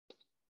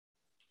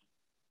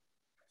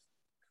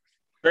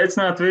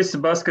Sveicināti visi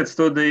basket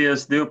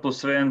studijas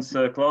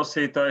 2+1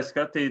 klausītāji,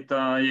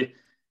 skatītāji,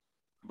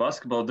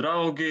 basketbola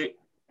draugi.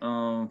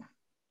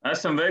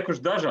 Esam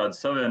veikuši dažādus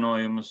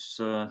savienojumus,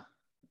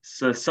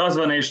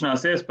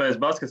 sazvanīšanās iespējas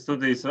basket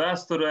studijas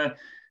vēsturē.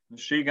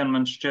 Šī gan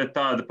man šķiet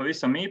tāda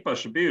pavisam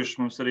īpaša bijuši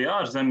mums arī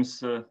ārzemes.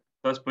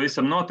 Tas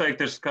pavisam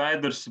noteikti ir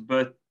skaidrs,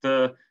 bet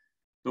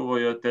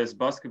tuvojoties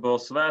basketbola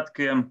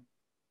svētkiem,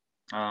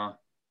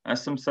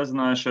 esam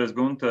sazinājušies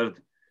Gunter ar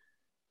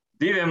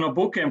diviem no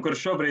bukiem, kur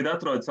šobrīd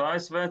atrodas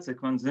ASV, cik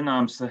man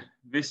zināms,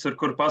 visur,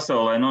 kur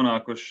pasaulē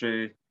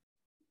nonākuši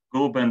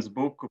Gulbens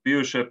buku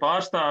bijušie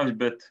pārstāvji,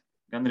 bet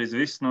gandrīz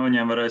visus no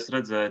viņiem varēs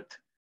redzēt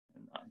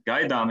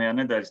gaidāmajā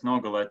nedēļas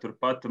nogalē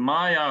turpat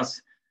mājās.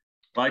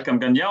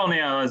 Laikam gan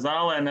jaunajā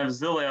zālē, nevis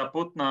zilajā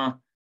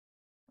putnā.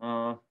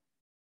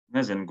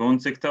 Nezinu, Gun,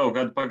 cik tev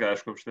gadu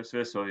pagājuši, kopš tas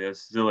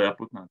viesojies zilajā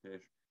putnā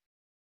tieši?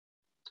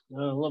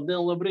 Labdien,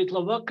 labrīt,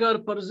 labvakar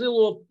par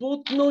zilo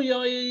putnu.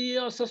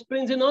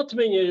 Jāsasprindzina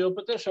atmiņa, jo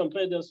patiešām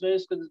pēdējās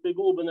reizes, kad es biju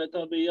Gulbenē,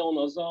 tā bija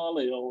jaunā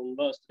zāle jau un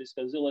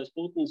vēsturiskais zilais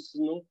putns.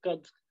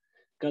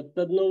 Kad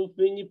tad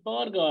viņi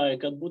pārgāja,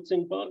 kad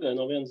buciņi pārgāja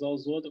no vienas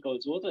zāles uz otru, kaut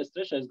kāds otrais,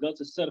 trešais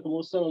gads. Es ceru, ka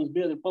mūsu sarunas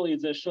biedri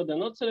palīdzēs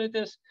šodien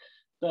atcerēties.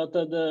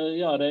 Tātad,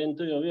 Reini,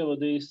 tu jau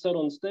ievadīji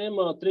sarunas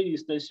tēmā.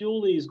 30.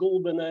 jūlijas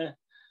Gulbenē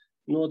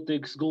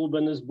notiks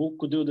Gulbenes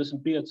buku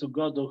 25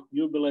 gadu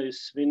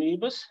jubilejas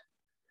svinības.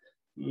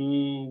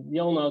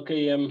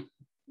 Jaunākajiem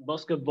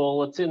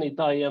basketbola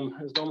cienītājiem,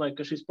 es domāju,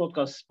 ka šis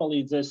podcasts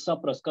palīdzēs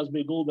saprast, kas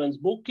bija Gulbens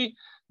buki,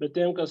 bet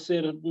tiem, kas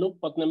ir,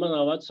 pat ne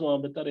manā vecumā,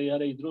 bet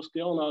arī drusku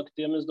jaunāki,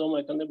 tiem es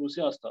domāju, ka nebūs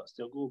jāstāst,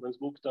 jo Gulbens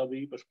buki tā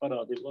bija īpaši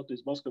parādība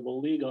Latvijas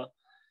basketbola līgā.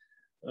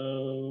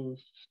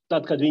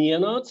 Tad, kad viņi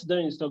ienāca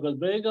 90. gadu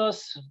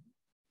beigās,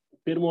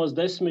 pirmos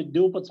 10,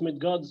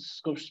 12 gadus,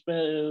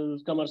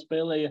 kamēr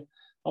spēlēja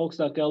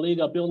augstākajā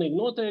līgā pilnīgi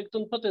noteikti,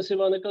 un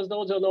patiesībā nekas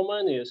daudz jau nav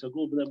mainījies, jo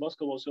Gulbenē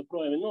basketbols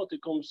joprojām ir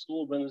notikums,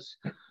 Gulbenes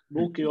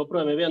buki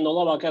joprojām ir viena no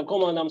labākajām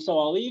komandām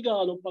savā līgā,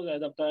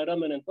 pagaidām tā ir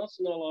eminenta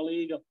nacionālā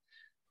līga,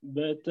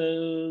 bet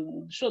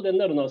šodien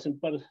nerunāsim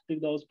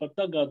tik daudz par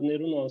tagadni,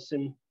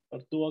 runāsim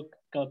par to,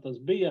 kā tas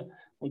bija,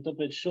 un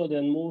tāpēc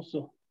šodien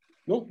mūsu,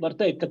 var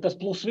teikt, ka tas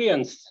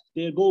 +1,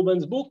 tie ir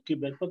Gulbens buki,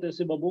 bet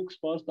patiesībā bukus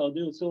pārstāv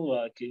divi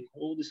cilvēki,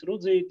 Uldis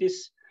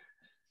Rudzītis,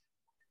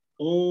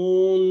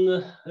 un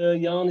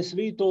Jānis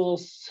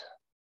Vītols,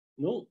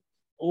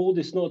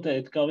 Uldis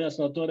noteikti kā viens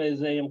no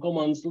toreizējiem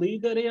komandas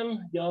līderiem,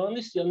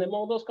 Jānis, ja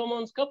nemaldos,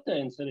 komandas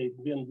kapteinis arī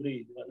vienu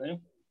brīdi, vai ne?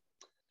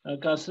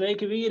 Kā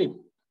sveiki vīri!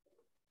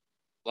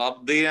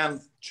 Labdien!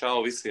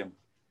 Čau visiem!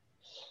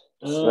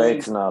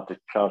 Sveicināti!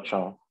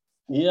 Čau!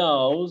 Jā,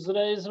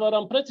 uzreiz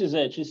varam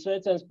precizēt, šis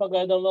sveiciens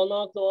pagaidām vēl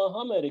nāk no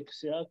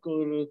Amerikas,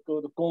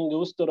 kur kungi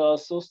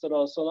uzturās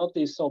un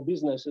attīst savu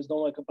biznesu. Es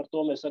domāju, ka par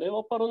to mēs arī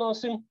vēl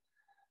parunāsim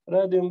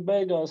redzījuma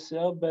beigās,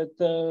 bet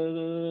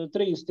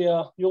 30.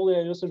 jūlijā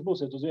jūs taču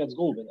būsiet uz vietas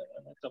Gulbenē,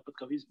 vai ne? Tāpat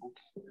kā visi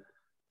buki.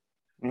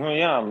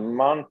 Jā,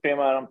 man,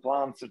 piemēram,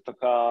 plāns ir tā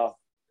kā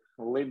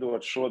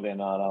lidot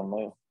šodien ārā,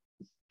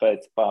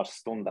 pēc pāris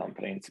stundām,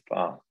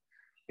 principā.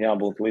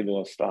 Jābūt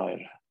lidostā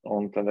ir.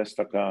 Un tad es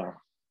tā kā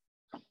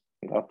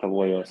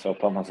gatavojos jau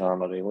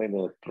pamazām arī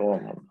lidot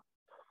prom.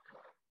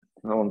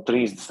 Un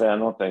 30.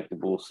 noteikti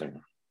būsim.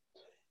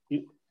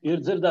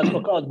 Ir dzirdēts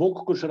par kādu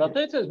buku, kurš ir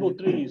atteicies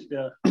būt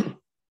 30.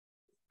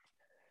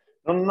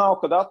 Nav,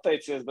 kad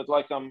atteicies, bet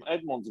laikam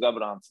Edmunds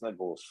Gabrāns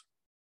nebūs.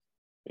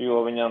 Jo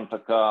viņam tā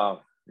kā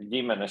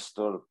ģimenes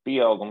tur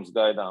pieaugums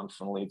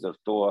gaidāms, un līdz ar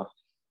to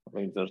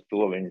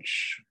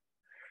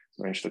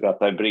viņš tā kā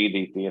tajā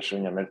brīdī tieši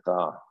viņam ir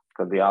tā,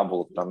 kad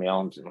jābūt tam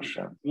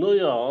jaundzimušiem.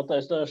 Jā,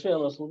 attaisnojuši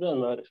iemesli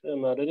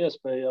vienmēr ir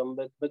iespējami,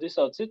 bet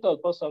visādi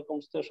citādi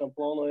pasākums tiešām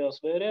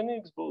plānojās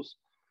vērienīgs, būs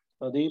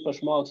tāda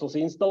īpaša mākslas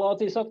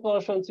instalācijas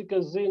atklāšana, cik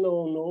es zinu,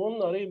 un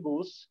arī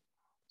būs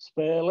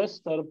spēles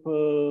starp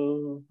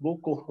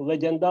buku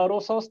leģendāro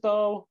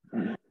sastāvu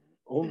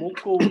un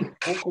buku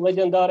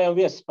leģendāriem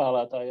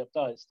viesspēlētājiem.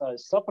 Tā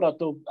es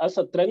sapratu.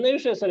 Esat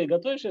trenējušies, arī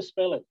gatavojušies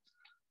spēlēt?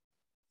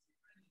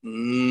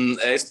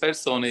 Es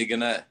personīgi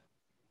ne.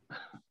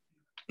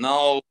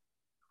 Nav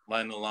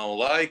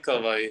laika,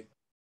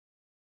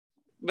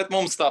 bet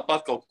mums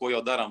tāpat kaut ko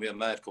jau darām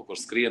vienmēr, kaut ko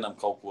skrienam,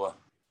 kaut ko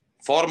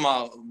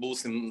formā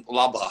būsim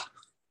labā.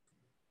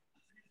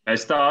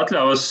 Es tā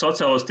atļaujos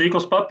sociālos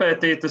tīklus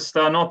papētīt, es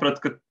tā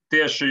nopratu, ka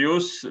tieši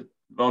jūs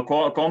vēl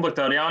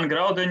komplektā ar Jāni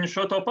Graudiņu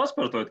šo to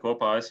pasportojat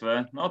kopā ASV.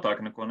 Nav tā,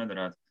 ka neko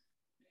nedarāt.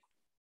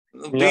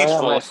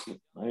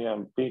 Jā,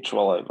 beach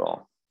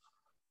volejbola.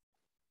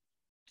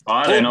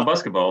 Pārējie no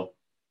basketbola.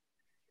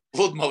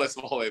 Pludmales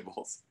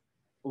volejbols.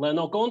 Lai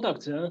nav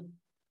kontakts, jā?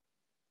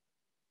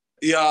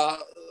 Jā,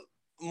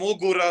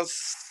 muguras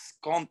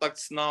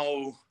kontakts nav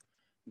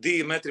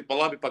 2 metri pa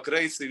labi, pa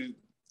kreisi.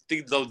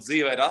 Tik daudz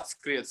dzīvē ir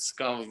atskrietis,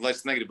 kā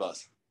vairs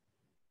negribās.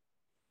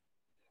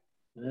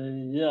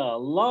 Jā,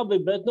 labi,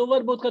 bet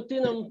varbūt, ka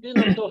tinam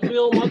to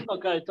filmu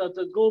atpakaļ.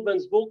 Tātad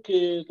Gulbens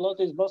buki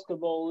Latvijas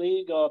basketbola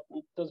līgā,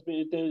 tas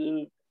bija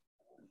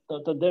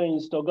tātad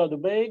 90. gadu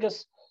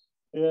beigas.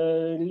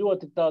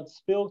 ļoti tāds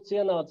spilgts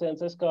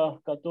ienāciens. Es kā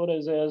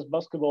toreizējais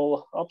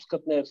basketbola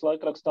apskatnieks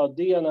laikrakstā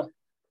Diena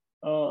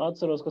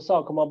atceros, ka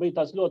sākumā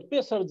bija tāds ļoti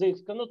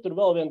piesardzīgs, ka tur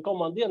vēl viena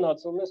komanda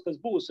ienāca un kas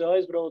būs, ja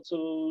aizbraucu,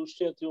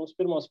 šķiet jums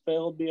pirmā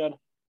spēle bija ar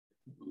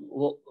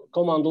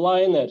komandu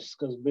Lainers,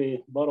 kas bija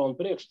Barona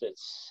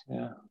priekštecis.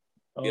 Jā.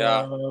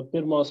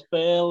 Pirmā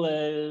spēle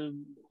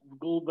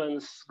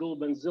Gulbens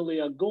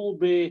zilajā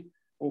gulbī,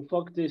 un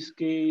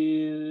faktiski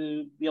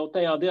jau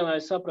tajā dienā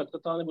es sapratu,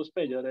 ka tā nebūs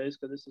pēdējā reize,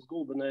 kad es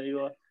Gulbenē,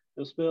 jo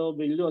spēle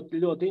bija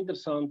ļoti, ļoti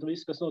interesanta.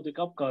 Viss, kas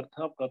notika apkārt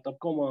ap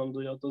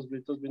komandu, jau tas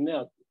bija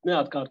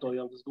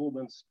neatkārtojami, tas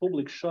Gulbens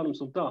publikas šarms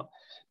un tā.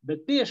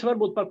 Bet tieši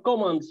varbūt par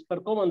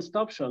komandas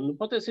tapšanu.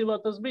 Patiesībā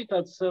tas bija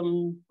tāds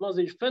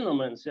mazīgs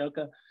fenomens, ja,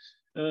 ka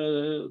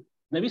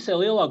nevisai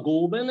lielā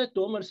Gulbene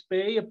tomēr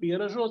spēja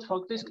pieražot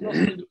faktiski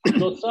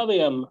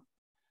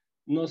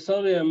no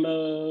saviem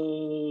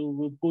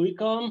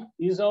puikām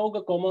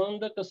izauga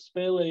komanda, kas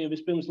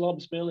vispirms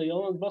labi spēlēja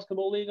Jaunatnes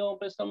basketbola līgā un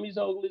pēc tam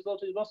izauga līdz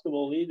Latvijas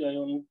basketbola līgai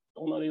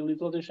un arī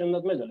līdz latviešiem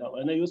medaļām.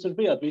 Vai ne? Jūs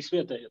bijāt visi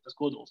vietējie, tas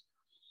kodols.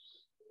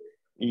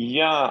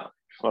 Jā,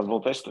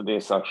 varbūt es tad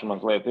iesākšu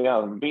mazliet. Jā,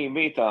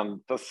 bija tā,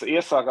 tas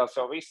iesākās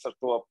jau viss ar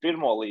to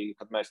pirmo līgu,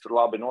 kad mēs tur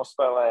labi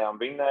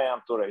nospēlējām,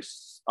 vinnējām. Toreiz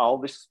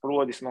Aldis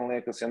Sproģis, man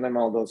liekas, ja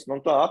nemaldos.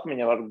 Tā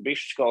atmiņa var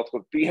bišķi kaut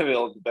kur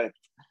pievilkt, bet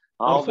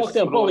Ar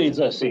faktiem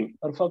palīdzēsim.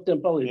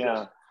 Jā,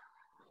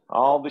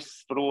 Aldis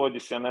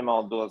Sproģis, ja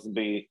nemaldos,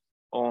 bija.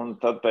 Un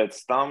tad pēc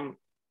tam,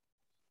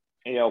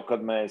 jau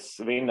kad mēs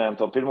vinnējām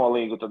to pirmo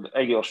līgu, tad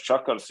Egils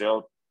Čakars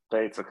jau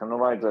teica, ka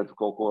vajadzētu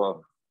kaut ko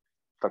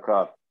tā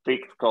kā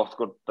tikt kaut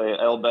kur tajā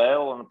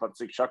LBL, un par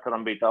cik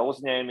Čakaram bija tā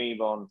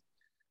uzņēmība un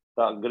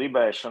tā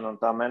gribēšana un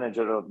tā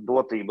menedžera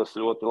dotības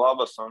ļoti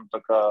labas, un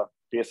tā kā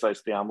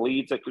piesaistījām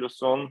līdzekļus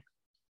un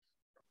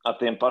ar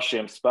tiem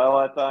pašiem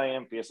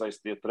spēlētājiem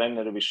piesaistīja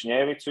treneri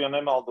Višņēvicu, ja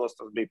nemaldos,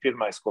 tas bija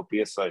pirmais, ko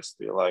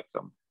piesaistīja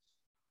laikam.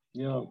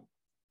 Jā.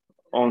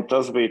 Un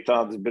tas bija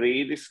tāds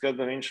brīdis, kad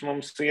viņš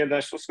mums iedeva,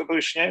 es uzskatu,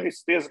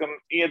 Višņēvics diezgan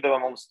iedeva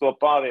mums to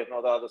pāriet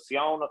no tādas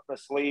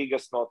jaunatnes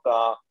līgas, no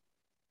tā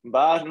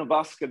bērnu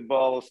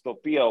basketbola uz to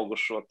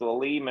pieaugušo to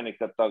līmeni,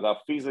 kad tā kā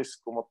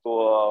fiziskumu to,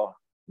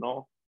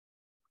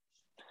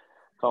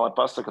 kā lai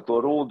pasaka, to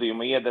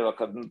rūdījumu iedeva,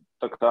 kad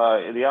tā kā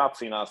ir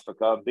jācīnās tā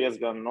kā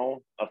diezgan,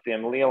 ar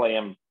tiem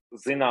lielajiem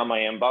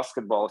zināmajiem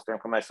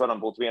basketbolistiem, ka mēs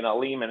varam būt vienā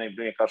līmenī,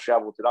 vienkārši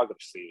jābūt ir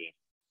agresīviem.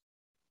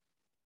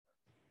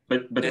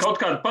 Bet kaut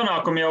kāda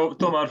panākuma jau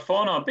tomēr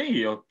fonā bija,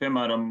 jo,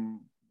 piemēram,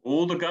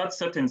 Ulda gads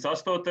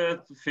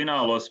 78.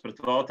 finālos pret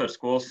Valteru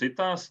skolu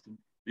sitās.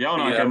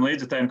 Jaunākiem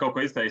līdzekļiem kaut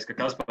ko izteiks, ka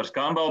Kaspars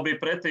Kambal bija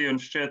pretī un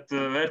šķiet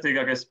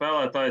vērtīgākais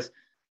spēlētājs.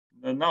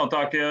 Nav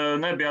tā, ka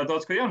nebijāt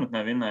daudz, ko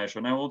jaunatnē vinnējuši,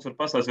 un Ulds var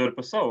pastāstīt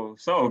par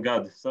savu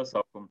gadu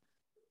sasaukumu.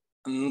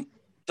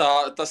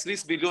 Tas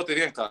viss bija ļoti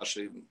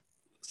vienkārši.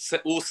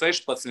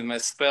 U16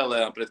 mēs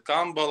spēlējām pret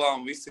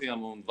Kambalām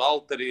visiem un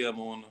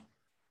Valteriem un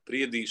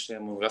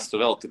Priedīšiem un kas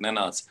tur vēl tur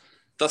nenāca.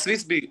 Tas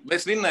viss bija,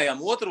 mēs vinnējām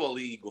otro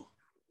līgu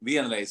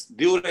vienreiz,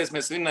 divreiz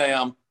mēs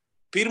vinnējām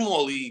pirmo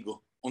līgu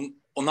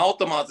un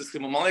automātiski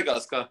man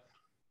liekas, ka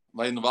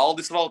vai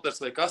Valdis Valters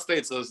vai kas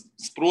teica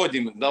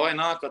Sproģim, davai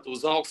nākat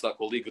uz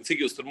augstāko līgu,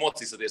 cik jūs tur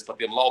mocīsaties par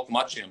tiem lauku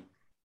mačiem.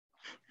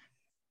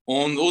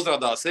 Un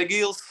uzrādās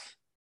Egils,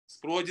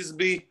 Sproģis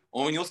bija,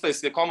 un viņi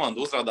uztaisīja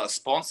komandu, uzrādās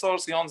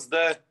sponsors Jons D.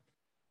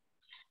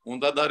 Un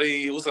tad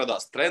arī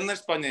uzrādās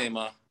treneris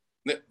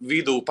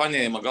vidū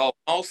paņēma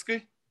Galvauski,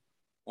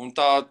 un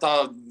tā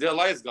dēļ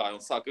aizgāja un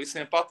sāka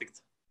visiem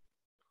patikt.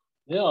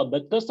 Jā,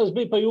 bet tas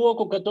bija pa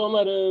joku, ka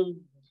tomēr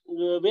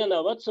vienā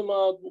vecumā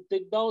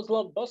tik daudz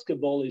labi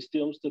basketbolisti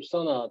jums tur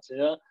sanāca.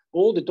 Ja?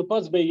 Uldi, tu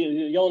pats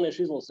biji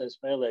jauniešu izlasē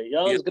spēlēji.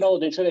 Jānis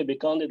Graudiņš arī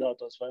bija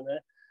kandidātos, vai ne?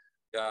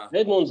 Jā.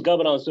 Edmunds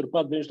Gabrāns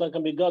turpat, viņš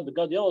laikam bija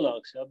gadu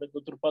jaunāks, ja? Bet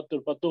turpat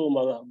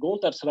tūmā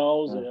Gunters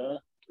Rauze.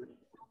 Ja?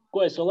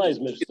 Ko es vēl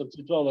aizmirstu? Tad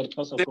vēl var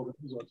pasaukt kaut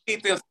kas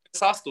uzvārds.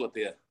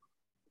 8.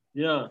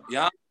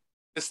 Jā,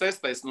 es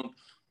testēju.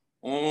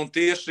 Un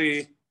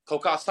tieši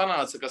kaut kā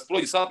sanāca, ka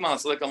Sproģis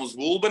atnāca, laikam, uz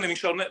Gulbeni.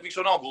 Viņš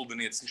jau nav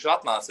gulbenietis, viņš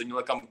atnāca. Viņu,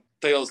 laikam,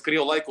 tajos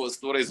Krievu laikos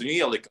toreiz viņu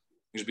ielika.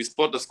 Viņš bija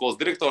sporta skolas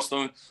direktors,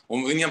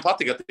 un viņiem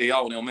patika tie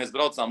jaunie. Un mēs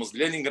braucām uz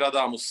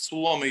Ļeņingradām, uz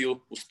Somiju,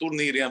 uz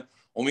turnīriem,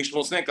 un viņš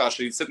mums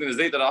vienkārši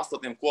 79 ar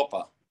 8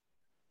 kopā.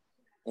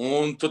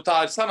 Un tur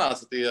tā ir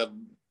sanāca tie,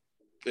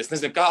 es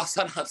nezinu, kā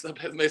sanāca,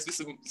 bet mēs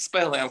visi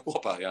spēlējām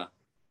kopā, jā.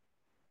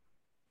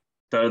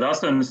 Tad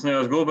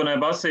 80. Gulbenē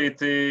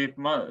basīti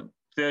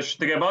tieši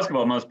tikai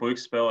basketbolu maz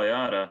puikas spēlēja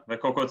ārā, vai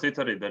kaut ko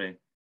citu arī darīja?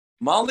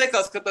 Man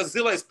liekas, ka tas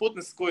zilais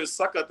putnis, ko jūs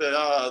sakat,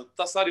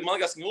 tas arī, man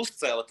liekas, viņu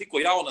uzcēla. Tikko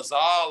jauna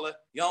zāle,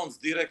 jauns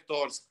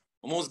direktors,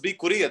 un mums bija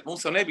kur iet.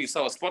 Mums jau nebija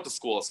savas sporta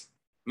skolas.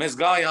 Mēs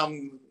gājām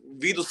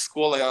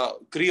vidusskolā,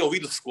 Krievu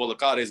vidusskola,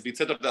 kādreiz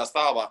bija 4.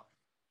 stāvā.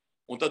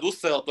 Un tad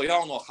uzcēla to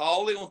jauno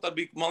halli, un tad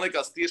bija, man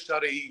liekas, tieši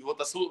arī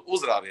tas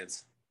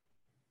uzrāviens.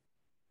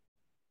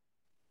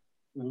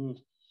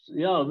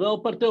 Jā, vēl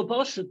par tevi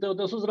pašu. Tev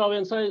tas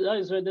uzrāviens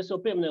aizved, es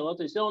jau pieminēju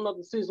Latvijas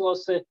jaunatnes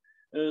izlase.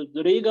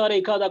 Rīgā arī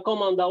kādā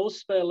komandā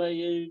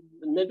uzspēlēja.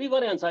 Nebija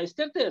variants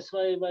aizķerties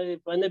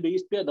vai nebija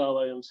īsti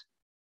piedāvājums?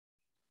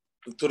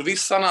 Tur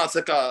viss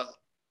sanāca, kā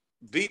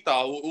bija tā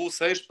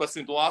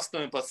U16,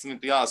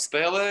 U18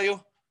 spēlēju.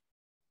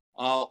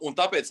 Un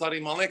tāpēc arī,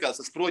 man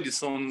liekas,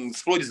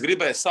 Sproģis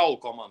gribēja savu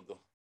komandu.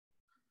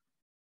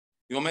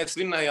 Jo mēs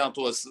vinnējām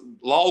tos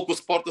lauku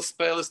sporta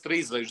spēles,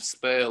 trīsvežu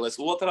spēles,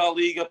 2.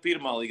 līga,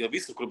 1. līga,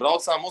 visur, kur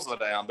braucām,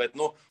 uzvarējām. Bet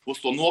uz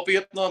to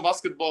nopietno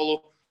basketbolu,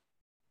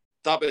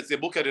 tāpēc tie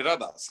bukeri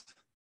radās.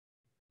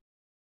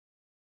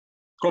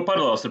 Ko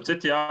paralēls ar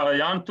citu?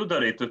 Jāni, tu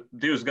darīji, tu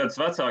 2 gadus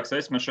vecāks,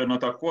 es man šeit no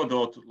tā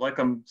kodola,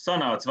 laikam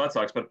sanāca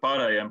vecāks par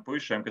pārējiem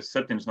puišiem, kas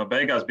 7 no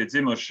beigās bija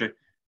dzimuši.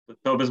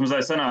 Tev bez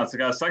mazai sanāca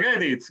kā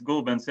sagaidīts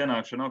Gulbens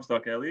ienākšana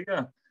augstākajā līgā?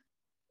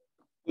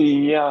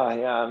 Jā.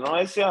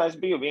 Es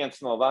biju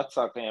viens no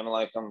vecākajiem,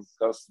 laikam,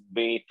 kas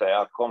bija tajā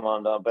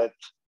komandā, bet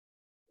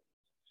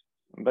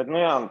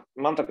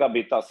man tā kā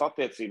bija tās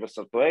attiecības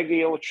ar to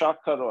Egilu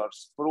Čakaru, ar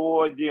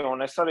Sproģi,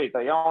 un es arī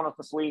tā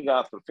jaunatnes līgā,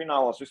 tur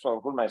finālos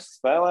vispār, kur mēs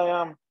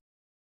spēlējām.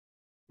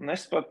 Un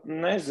es pat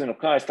nezinu,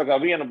 kā es tā kā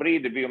vienu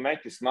brīdi biju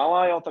metis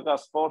malā jau tā kā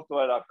sportu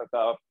vairāk tā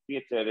kā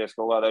pieķēries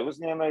kaut kādai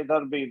uzņēmēju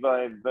darbībai,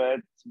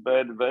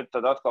 bet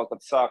tad atkal,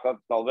 kad sāk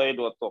atkal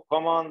veidot to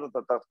komandu,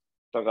 tad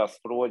tā kā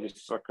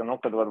Sproģis saka,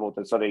 kad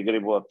varbūt es arī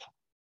gribot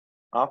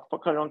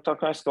atpakaļ, un tā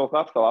kā es kaut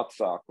kā atkal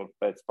atsāku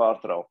pēc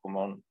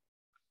pārtraukuma.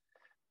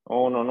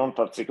 Un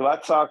par cik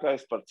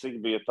vecākais, par cik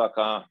bija tā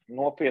kā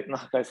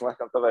nopietnākais,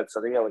 laikam tāpēc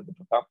arī ieliku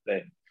pa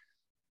kapteini.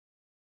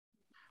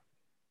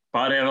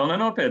 Pārējie vēl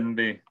nenopietni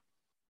bija?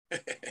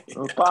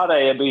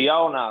 Pārējie bija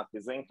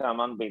jaunāki, zin kā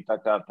man bija tā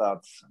kā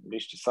tāds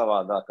bišķi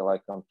savādāka,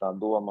 laikam tā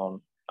doma, un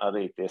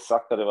arī tie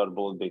sakari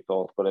varbūt bija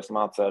kaut, kur es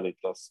mācēju arī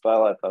tos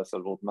spēlētājs,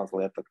 varbūt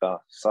mazliet tā kā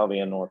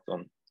savienot.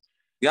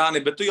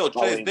 Jāni, bet tu jau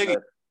 49.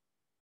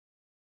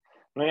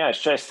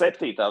 Es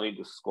 47.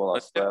 vidusskolā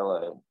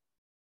spēlēju.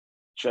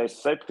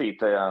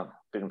 47.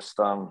 pirms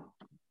tam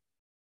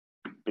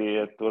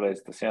bija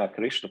toreiz tas,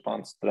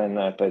 Krištupans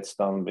trenēja, pēc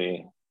tam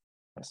bija,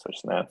 es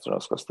vairs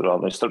neatceros, kas tur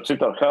vēl bija. Starp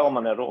citu ar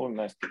Helmanu Rūvi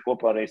mēs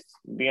kopā arī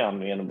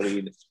bijām vienu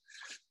brīdi.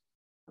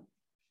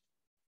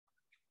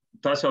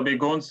 Tas jau bija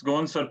Guns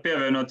var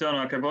pievienot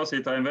jaunākajiem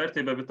klausītājiem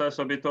vērtībai, bet tas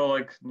jau bija to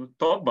laiku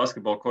top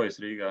basketbola kojas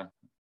Rīgā,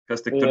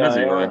 kas tik tur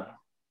nedzīvoja.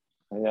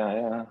 Jā.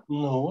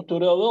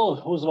 Tur jau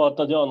vēl uzvārd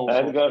tad jaunums.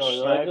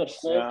 Edgars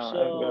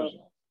Sneips,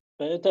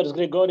 Pēters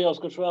Grigorjevs,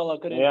 kurš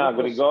vēlāk arī... Jā,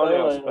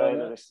 Grigorjevs,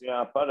 Pēteris,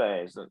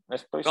 pareizi.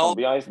 Es pavisam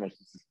biju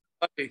aizmirsis.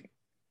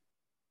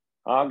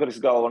 Agris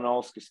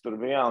Galvanovskis tur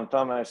bija, un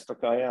tā mēs tā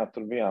kā,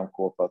 tur bijām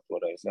kopā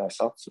toreiz.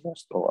 Es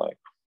atceros to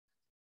laiku.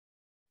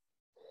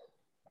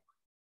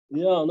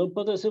 Jā,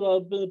 patiesībā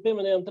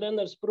pieminējām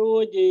treneris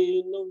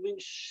Sproģi,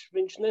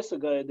 viņš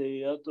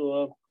nesagaidīja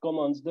to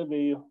komandas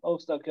debiju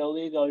augstākajā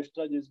līgā, viņš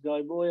traģiski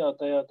gāja bojā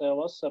tajā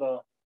vasarā.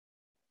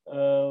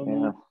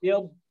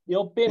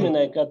 Jau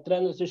pieminēja, ka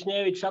treneris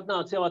Višņevičs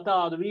atnāca jau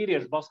tādu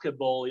vīriešu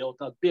basketbolu, jau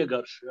tādu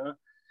piegaršu. Ja?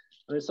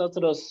 Es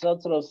atceros,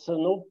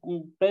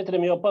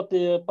 Pēterim jau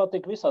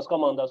patika visās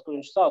komandās, kur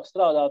viņš sāk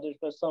strādāt,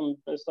 viņš pēc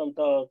tam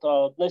tā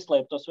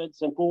neslēpa tos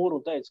veidus zem pūru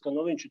un teica, ka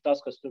viņš ir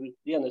tas, kas tur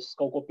ienesis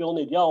kaut ko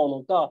pilnīgi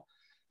jaunu un tā.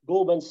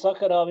 Gulbens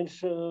sakarā viņš,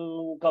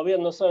 kā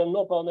vienu no saviem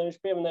nopelniem, viņš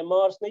pieminēja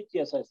Māras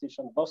Niķi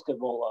iesaistīšanu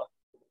basketbolā.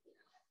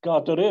 Kā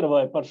tur ir,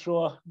 vai par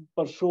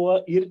šo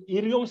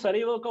ir jums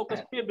arī vēl kaut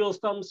kas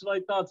piebilstams,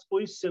 vai tāds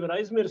puisis jau ir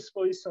aizmirsis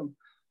pavisam?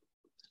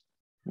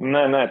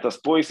 Nē,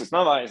 tas puisis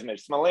nav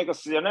aizmirsis. Man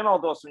liekas, ja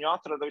nemaldos, viņu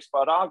atrada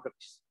vispār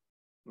Agris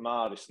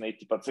Māris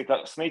Niķi, par cik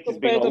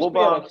Sniķis bija no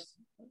Lubānas.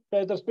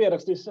 Pēters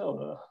pierakstīs sev.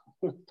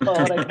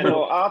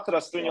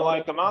 Atrast viņu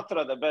laikam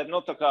atrada, bet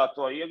tā kā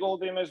to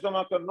ieguldījumu, es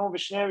domāju, ka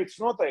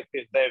Višņevičs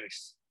noteikti ir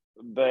devis.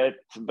 Bet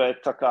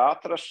tā kā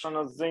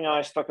atrašanas ziņā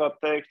es tā kā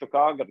teiktu,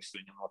 ka Agris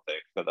viņu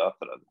noteikti, kad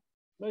atrada.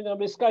 Viņam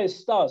bija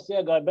skaists stāsts,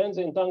 iegāja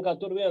benzīna tankā,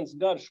 tur viens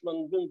garš,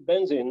 man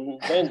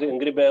benzīnu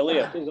gribēja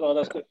liet.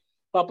 Izrādās, ka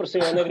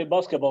paprasīja, negrib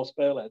basketbolu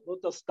spēlēt.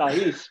 Tas tā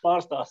īsts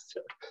pārstāsts,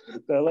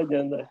 tā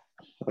leģendai.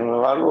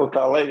 Varbūt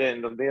tā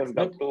leģenda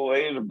diezgan tuva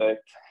ir,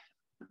 bet...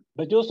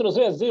 Bet jūs tur uz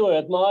vietas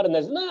dzīvojat, Māri,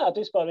 nezināt,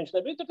 vispār viņš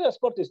nebija tur tajā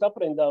sportista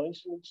aprindā,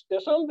 viņš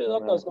tiešām bija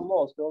atnācis no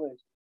malas pilnīgi.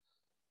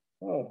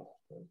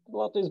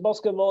 Latvijas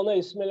basketbola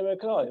neizsmeļamie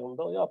krājumi,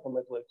 vēl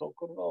jāpameklē, kaut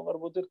kur vēl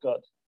varbūt ir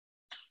kādi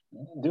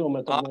 2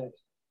 metri.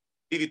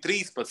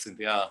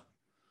 2,13, jā.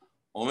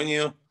 Un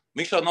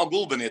viņš jau nav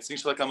gulbenietis,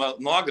 viņš laikam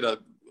no Agra,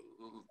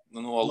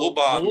 no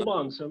Lubāna.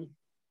 Lubānas, jā.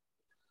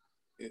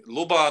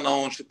 Lubāna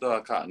un šitā,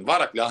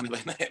 Varakļāni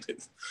vai nē.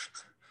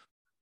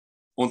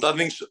 Un tad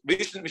viņš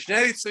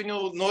nevic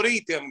viņu no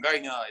rītiem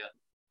gaiņāja.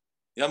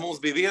 Ja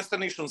mums bija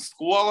viestarnīši un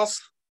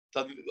skolas,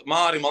 tad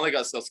Māri, man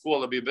liekas, tā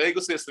skola bija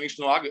beigusies, viņš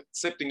no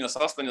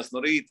 7-8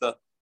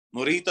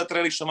 no rīta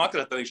trelišam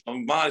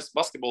akratrelišam, Māris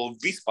basketbolu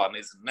vispār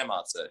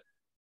nemācēja.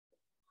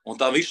 Un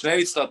tā viņš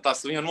nevic,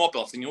 tās viņa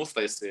nopelns, viņa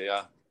uztaisīja, jā.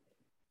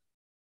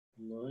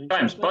 Kā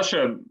jums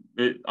pašiem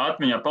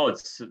atmiņā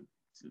palicis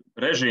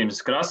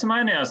režīms krasi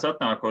mainījās,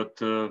 atnākot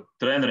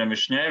trenerim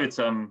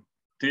Višņevicam,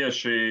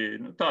 tieši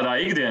tādā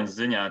ikdienas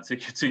ziņā,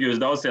 cik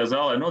jūs daudz tajā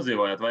zālē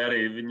nodzīvojat, vai arī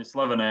viņa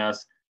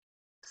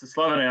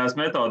slavenajās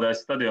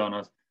metodēs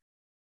stadionos?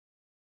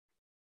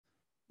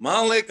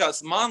 Man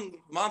liekas, man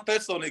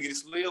personīgi ir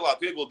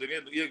lielāku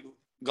ieguldījumu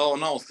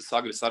Galvanovskas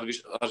Agris ar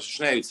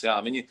Šnevicu.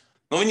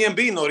 Viņiem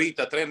bija no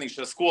rīta treniņš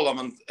ar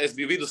skolām. Es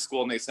biju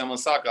vidusskolnieks, man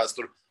sākās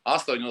tur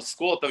 8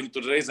 skolā, viņi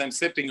tur reizēm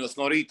 7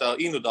 no rīta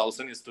individuālus,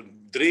 viņas tur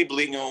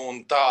dribliņu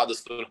un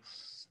tādas tur.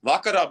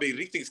 Vakarā bija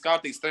riktīgs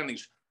kārtīgs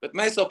treniņš, bet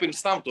mēs jau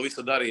pirms tam to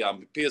visu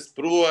darījām.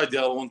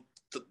 Piesproģa, un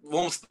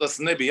mums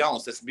tas nebija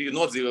jauns. Es biju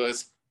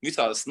nodzīvojis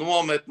visās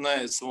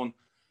nometnēs, un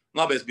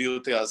es biju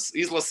tajās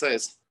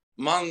izlasēs.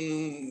 Man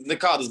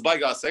nekādas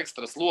baigās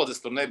ekstra slodzes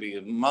tur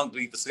nebija. Man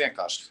bija tas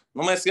vienkārši.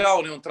 Mēs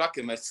jauni un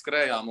traki, mēs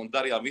skrējām un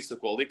darījām visu,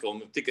 ko lika,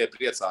 un tikai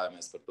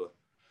priecājāmies par to.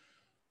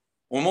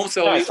 Un mums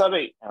jau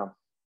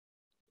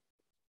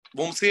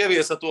mums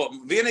ieviesa to.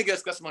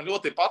 Vienīgais, kas man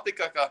ļoti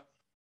patika, ka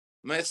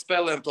mēs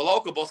spēlējam to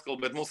lauka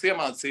basketbolu, bet mums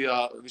iemācīja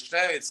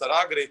Šnevics ar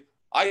Agri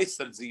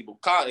aizsardzību,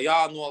 kā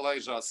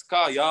jānolaižās,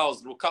 kā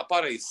jāuzbruk, kā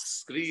pareizi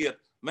skriet.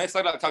 Mēs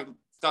vairāk,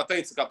 kā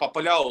teica, kā pa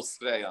paļaus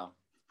skrējām.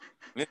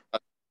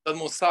 Tad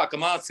mums sāka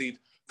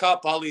mācīt, kā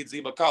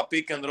palīdzība, kā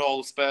pick and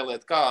roll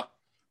spēlēt, kā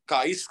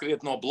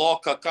izskriet no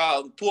bloka,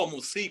 kā to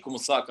mums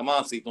sīkumu sāka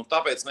mācīt. Un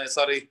tāpēc mēs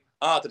arī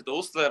ātri to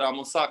uztvērām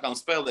un sākām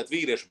spēlēt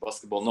vīriešu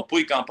basketbolu, no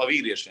puikām pa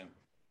vīriešiem.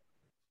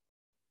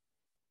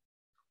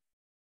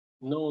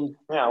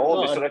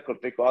 Uldis rekur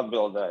tikko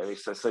atbildēja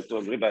visu. Es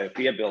to gribēju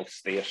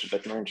piebilst tieši,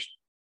 bet viņš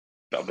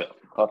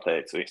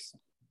pateica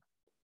visu.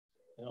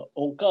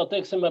 Un kā,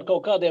 teiksim, ar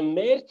kaut kādiem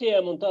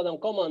mērķiem un tādām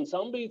komandas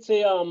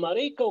ambīcijām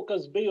arī kaut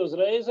kas bija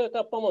uzreiz,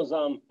 tā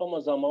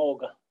pamazām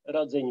auga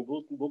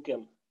radziņu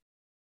bukiem?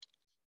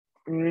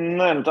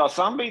 Nē, tās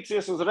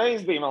ambīcijas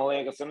uzreiz bija, man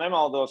liekas, ja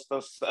nemaldos,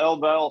 tas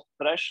LBL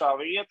 3.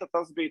 vieta,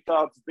 tas bija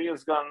tāds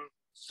diezgan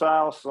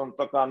sēls un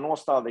tā kā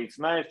nostādīts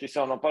mērķis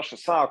jau no paša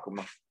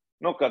sākuma.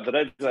 Kad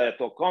redzēja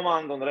to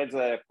komandu un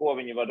redzēja, ko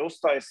viņi var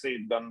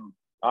uztaisīt, gan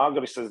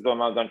Agris, es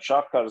domāju, gan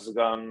Čakars,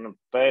 gan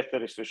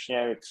Pēteris,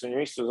 Višņevics, viņi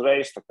visu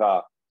uzreiz tā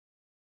kā,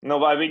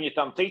 vai viņi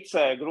tam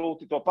ticēja,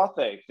 grūti to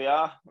pateikt,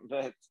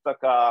 bet tā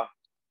kā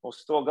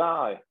uz to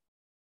gāja.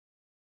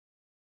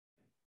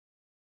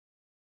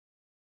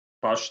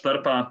 Pašu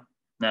starpā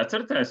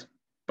neatcerieties?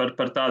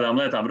 Par tādām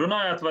lietām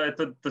runājāt, vai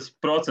tad tas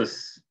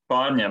process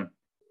pārņem?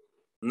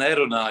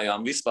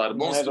 Nerunājām vispār.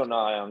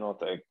 Nerunājām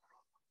noteikti.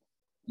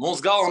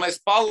 Mums galvenais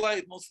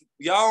palaid, mums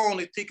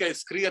jauni tikai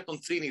skriet un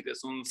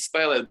cīnīties un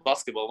spēlēt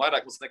basketbolu.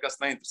 Vairāk mums nekas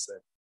neinteresē.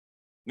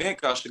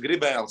 Vienkārši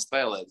gribējām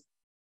spēlēt.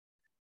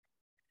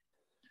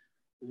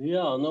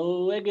 Jā,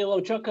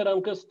 Egilam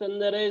Čakaram, kas te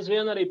nereiz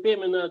vien arī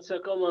pieminēts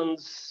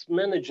komandas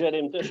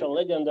menedžerim, tiešām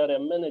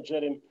leģendāriem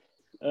menedžerim,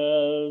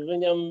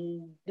 viņam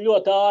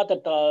ļoti ātri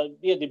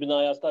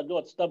iedibinājās tāda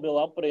ļoti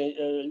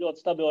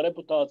stabila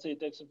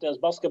reputācija, teiksim, tajās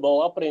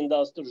basketbola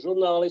aprindās. Tur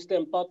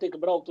žurnālistiem patika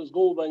braukt uz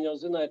Gulbeņu, jo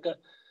zināja, ka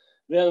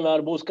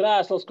vienmēr būs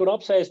krēsls, kur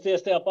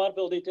apsēsties tajā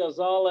pārpildītajā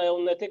zālē,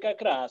 un ne tikai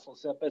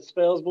krēsls, pēc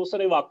spēles būs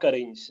arī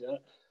vakariņas.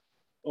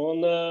 Un,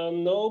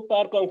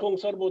 Pērkona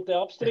kungs varbūt te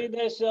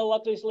apstrīdēs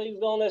Latvijas līgas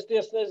galvenais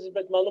tiesnesis,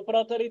 bet,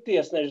 manuprāt, arī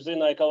tiesneši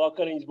zināja, ka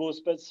vakariņas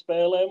būs pēc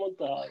spēlēm un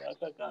tā.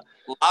 Tā kā,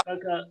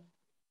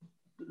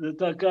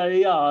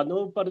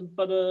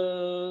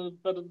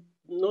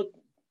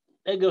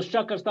 Egils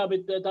Čakars tā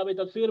bija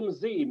tāda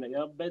firmas zīme,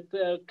 bet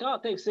kā,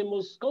 teiksim,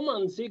 uz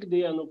komandas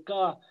ikdienu,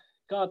 kā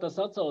tas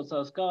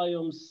atsaucās,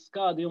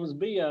 kādi jums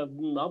bija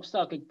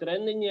apstākļi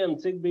treniņiem,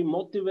 cik bija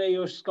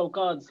motivējošas kaut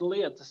kādas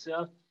lietas,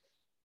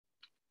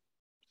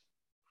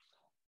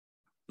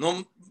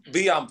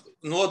 Bijām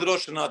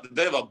nodrošināti,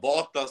 deva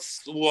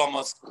botas,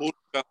 somas,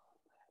 kurka,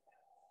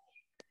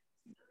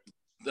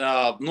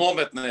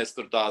 nometnēs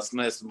tur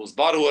mums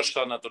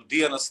barošana, tur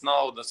dienas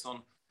naudas,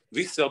 un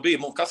viss jau bija,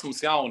 kas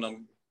mums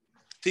jaunam.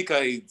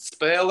 Tikai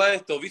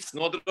spēlē, to viss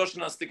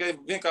nodrošinās, tikai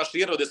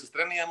vienkārši ierodies uz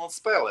treniņiem un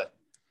spēlē.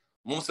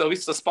 Mums jau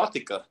viss tas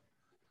patika.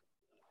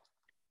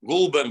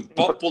 Gulbeni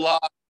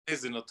populāri,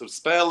 nezinu, tur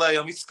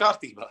spēlējam, viss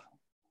kārtībā.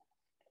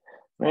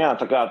 Jā,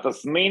 tā kā tas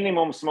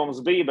minimums mums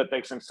bija, bet,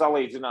 teiksim,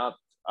 salīdzināt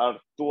ar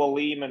to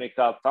līmeni,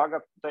 kā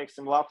tagad,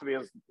 teiksim,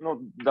 Latvijas,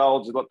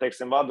 daudz,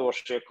 teiksim,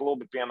 vadošie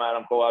klubi,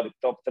 piemēram, kaut kādi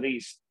top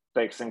 3,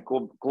 teiksim,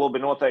 klubi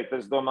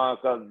noteikti, es domāju,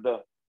 ka,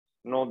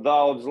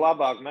 daudz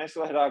labāk mēs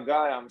vairāk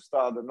gājām uz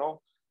tādu,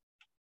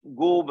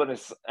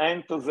 Gulbenes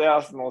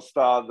entuziasmus,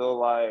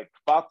 tādu,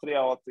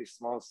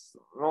 patriotismus,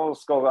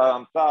 uz kaut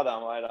kādām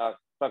tādām vairāk.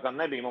 Tā kā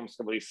nebija mums,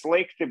 ka bija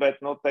slikti, bet,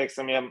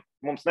 teiksim, ja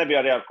mums nebija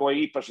arī ar ko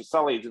īpaši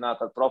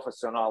salīdzināt ar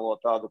profesionālo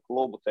tādu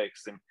klubu,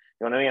 teiksim,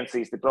 jo neviens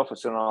īsti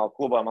profesionālu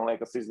klubā, man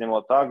liekas,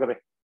 izņemot Agri,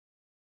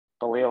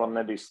 pa lielam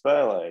nebija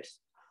spēlējis.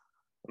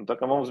 Un tā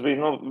kā mums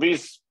bija,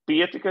 viss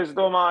pietika, es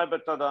domāju,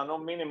 bet tādā,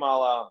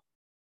 minimālā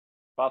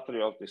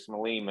patriotisma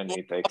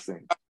līmenī,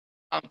 teiksim.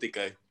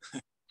 Tikai.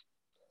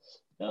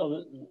 Jā,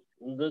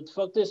 bet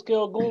faktiski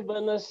jau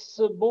Gulbenes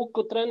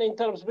buku treniņu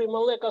darbs bija,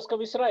 man liekas, ka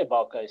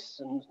visraibākais,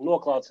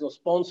 noklāts no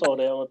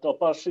sponsoriem, to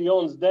pašu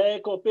Jons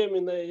D, ko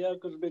pieminēja,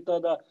 kurš bija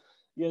tādā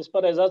ja es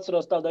pareizi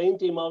atceros, tādā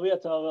intīmā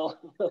vietā vēl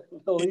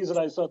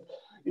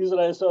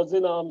izraisot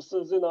zināmas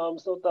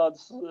no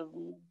tādas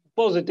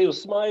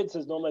pozitīvas smaidas,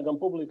 es domāju, gan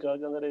publikā,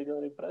 gan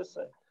arī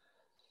presē.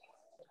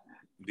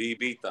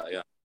 Bija tā,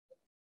 jā.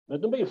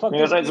 Bet bija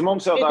faktiski... Redz,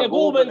 mums jau tā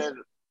Gulbene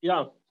ir...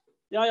 Jā,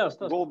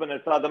 Gulbene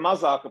ir tāda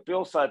mazāka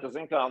pilsēta,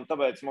 zin kā, un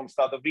tāpēc mums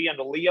tādu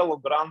vienu lielu,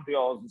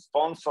 grandiozu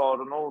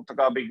sponsoru, tā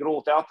kā bija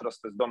grūti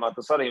atrast. Es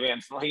domāju, tas arī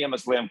viens no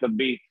iemesliem, kad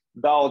bija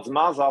daudz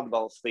maz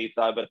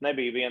atbalstītāji, bet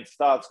nebija viens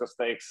tāds, kas,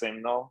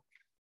 teiksim,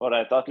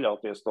 varētu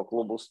atļauties to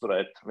klubu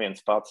uzturēt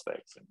viens pats,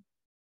 teiksim.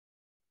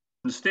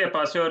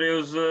 Stiepās jau arī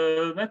uz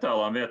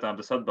netālām vietām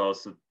tas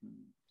atbalsts.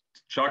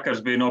 Čakars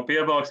bija no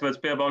Piebalgas,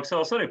 bet Piebalgas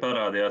salas arī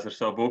parādījās ar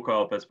savu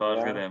bukālu pēc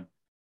pāris gadiem.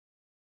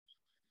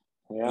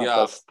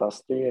 Jā, tas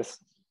ties.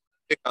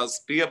 Tikās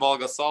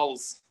Piebalgas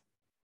salas.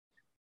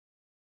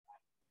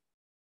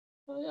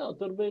 Jā,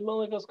 tur bija,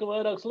 man liekas, ka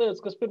vairākas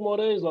lietas, kas pirmo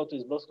reizi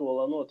Latvijas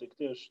basketbolā notika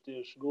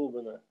tieši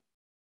Gulbenē.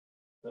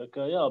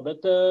 Jā,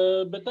 bet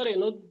arī,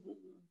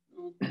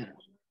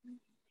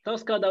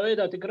 tas, kādā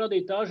veidā tika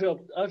radīta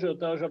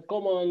ažiotāža ap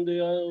komandu,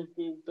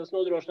 tas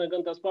nodrošināja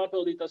gan tās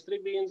pārpildītās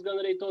tribīnas, gan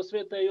arī tos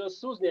vietējos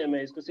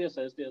uzņēmējus, kas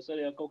iesaisties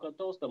arī ar kaut kā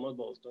taustam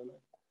atbalstu.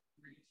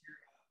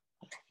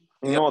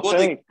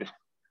 Noteikti.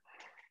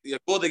 Ja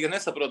godīgi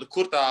nesaprotu,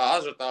 kur tā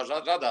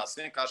ažiotāža radās,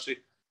 vienkārši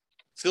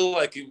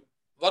cilvēki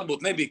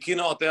varbūt nebija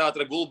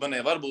kinoteātra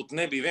Gulbenē, varbūt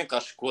nebija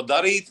vienkārši ko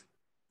darīt,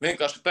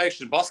 vienkārši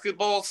pēkšņi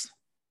basketbols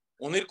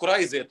un ir kur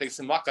aiziet,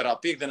 teiksim, vakarā,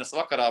 piekdienas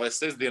vakarā vai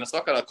sestdienas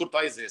vakarā, kur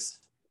tu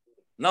aizies.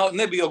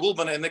 Nebija jau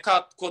Gulbenē nekā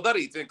ko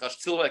darīt,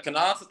 vienkārši cilvēki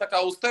nāca tā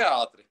kā uz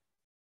teātri.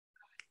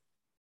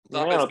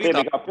 Jā, tie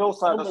bija kā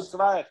pilsētas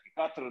svētki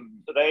katru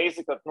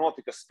reizi, kad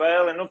notika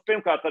spēle.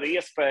 Pirmkārt arī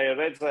iespēja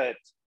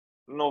redzēt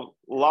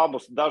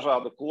labus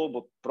dažādu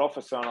klubu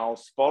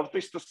profesionālus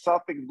sportistus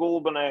satikt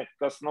Gulbenē,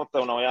 kas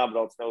tev nav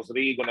jābrauc ne uz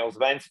Rīgu, ne uz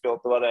Ventspilu,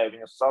 tu varēji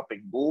viņus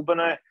satikt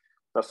Gulbenē.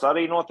 Tas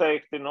arī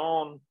noteikti,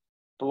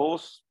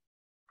 plus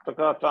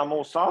tā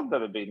mūsu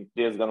atdeve bija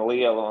diezgan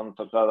liela un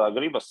tādā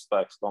gribas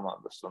spēks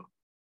komandas.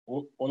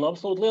 Un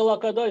absolūti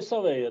lielākā daļa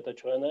savējie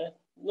taču, vai ne?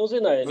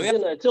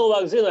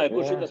 Cilvēki zināja,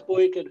 kurš šitas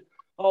puika ir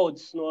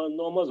audzis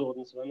no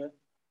mazotnes, vai ne?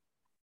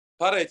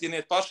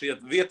 Parēķiniet paši, ja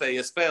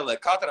vietējie spēlē,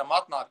 katram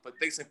atnāk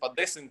teiksim, pa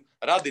 10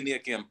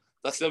 radiniekiem,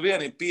 tas jau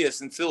vien ir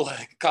 50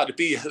 cilvēki, kādi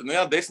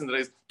 50, 10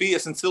 reiz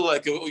 50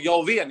 cilvēki jau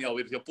vien jau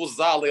ir, jo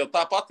puszāle jau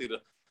tāpat ir.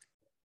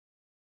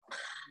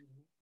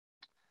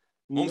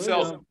 Mums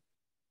jau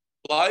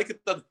laika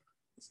tad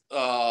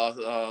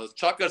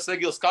Čakars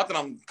Egils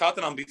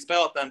katram bija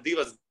spēlētājiem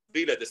 2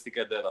 biļetes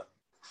tikai deva.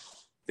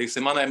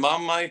 Teiksim, manai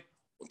mammai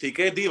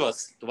tikai 2,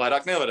 tu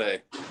vairāk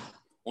nevarēji.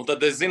 Un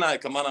tad es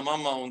zināju, ka mana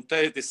mamma un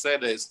tētis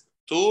sēdēs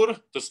tur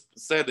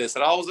sēdēs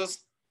Rauzas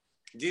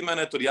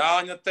ģimene, tur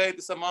Jāņa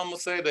tētis ar mammu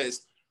sēdēs,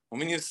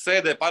 un viņi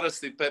sēdē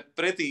parasti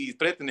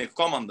pretinieku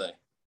komandai.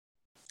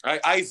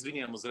 Aiz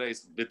viņiem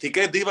uzreiz, bet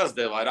tikai 2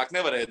 deva, vairāk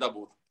nevarēja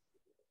dabūt.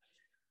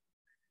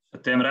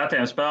 Tiem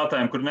retiem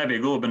spēlētājiem, kur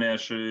nebija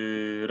gulbenieši,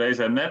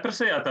 reizēm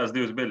neprasījāt tās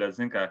 2 biļetes,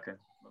 ka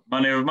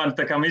man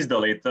tā kā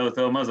izdalīt,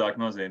 tev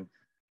mazāk nozīme.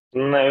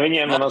 Nē,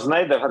 viņiem nemaz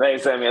nedeva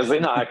reizēm, ja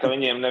zināja, ka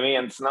viņiem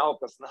neviens nav,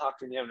 kas nāk,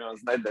 viņiem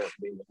nemaz nedeva.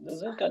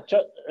 Zin kā,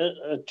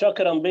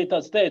 Čakaram bija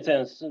tāds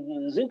teiciens,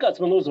 zin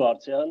kāds man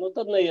uzvārds, jā?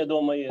 Tad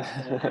neiedomājies.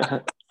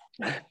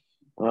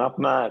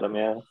 Apmēram,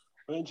 jā.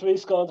 Viņš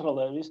visu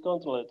kontrolē,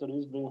 tur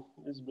viss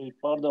bija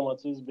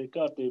pārdomāts, viss bija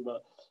kārtībā.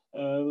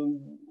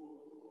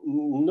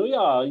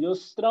 Jā,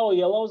 jūs strauji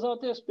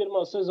ielauzāties,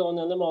 pirmā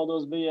sezonā,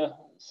 nemaldos, bija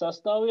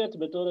 6.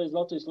 vieta, bet toreiz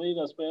Latvijas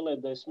līgā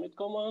spēlēja 10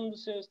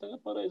 komandas, ja es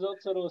tagad pareizi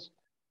atceros.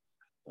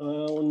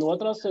 Un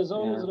otrā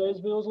sezona uzreiz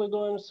bija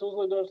uzlidojums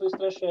līdz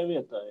 3.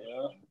 vietai.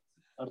 Jā.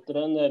 Ar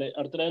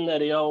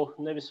treneri jau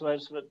nevis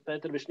vairs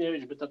Pēter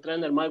Višņievičs, bet ar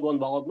treneri Maigonu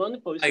Valdmani,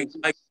 pavisam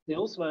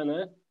stils, vai ne?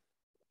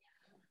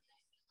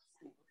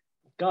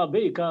 Kā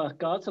bija?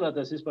 Kā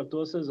atcerēties vispār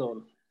to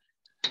sezonu?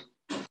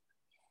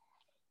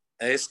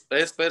 Es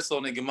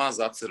personīgi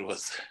maz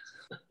atceros.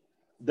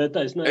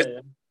 Detaļas nē,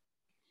 jā.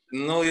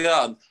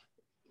 Jā.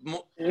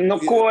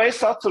 Ko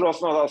es atceros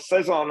no tās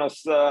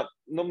sezonas?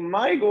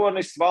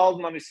 Maigonis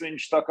Valdmanis,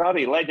 viņš tā kā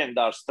arī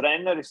leģendārs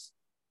treneris,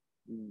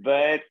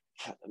 bet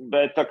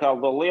tā kā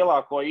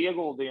lielāko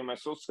ieguldījumu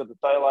es uzskatu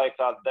tajā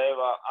laikā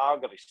deva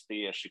Agris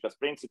tieši, kas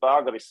principā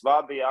Agris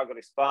vadīja,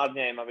 Agris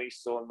pārņēma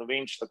visu, un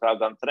viņš tā kā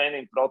gan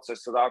treniņu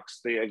procesu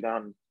rakstīja,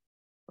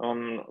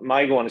 un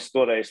Maigonis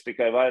toreiz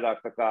tikai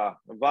vairāk tā kā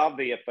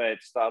vadīja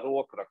pēc tā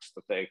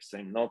rokraksta,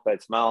 teiksim,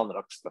 pēc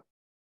melnraksta.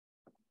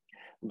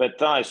 Bet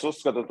tā, es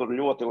uzskatu, tur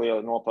ļoti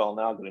lieli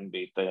nopelni Agrim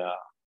bija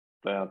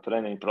tajā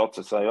treniņu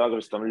procesā, jo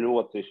Agris tam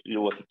ļoti,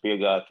 ļoti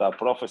piegāja tā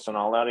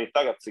profesionāli. Arī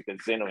tagad, cik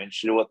es zinu, viņš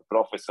ļoti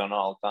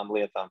profesionāli tām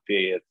lietām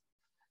pieiet.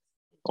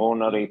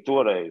 Un arī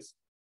toreiz.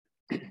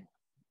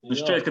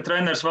 Šķiet, ka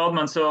treneris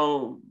Valdmans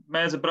jau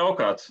mēdza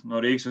braukāt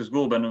no Rīgas uz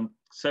Gulbeni un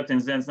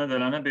 7 dienas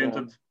nedēļā nebija. Un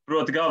tad,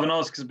 proti,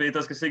 Galvinovskis bija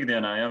tas, kas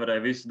ikdienā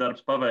varēja visu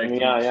darbs paveikt.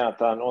 Jā,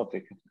 tā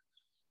notika.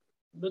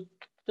 Bet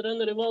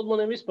treneri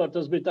Valdmanim vispār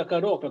tas bija tā kā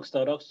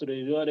rokrakstā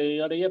raksturīgi, jo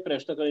arī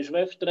iepriekš, tā kā viņš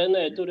VF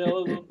trenēja, tur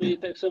jau bija,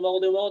 teiksim,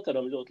 Valdim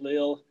Valtaram ļoti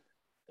liela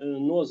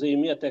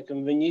nozīme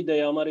ietekmi viņa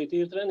idejām arī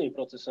tīri treniņu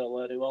procesā,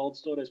 lai arī Valds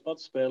toreiz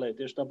pats spēlēja.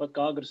 Tieši tāpat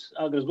kā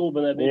Agras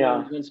Gulbenē bija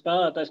gan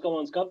spēlētājs,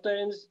 komandas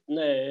kapteinis,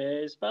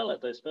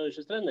 spēlētājs,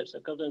 spēlējušies treneris,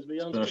 kapteinis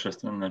bija Jānis. Spēlējušies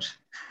treneris.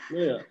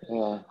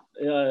 Nu,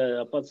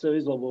 jā, pats sev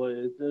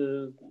izlaboja.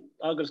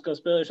 Agras kā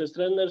spēlējušies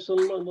treneris un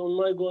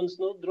Maigons,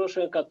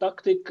 droši vien kā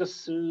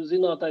taktikas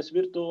zinātājs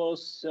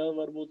virtuos, jā,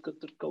 varbūt, ka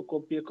tur kaut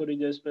ko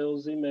piekoriģēja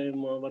spēles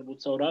zīmējumā,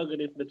 varbūt caur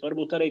Agri, bet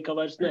varbūt arī, ka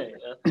vairs nē,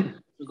 jā.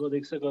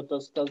 Godīgi sakot,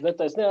 tās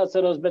detaļas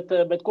neatceros,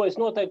 bet ko es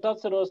noteikti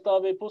atceros, tā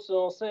bija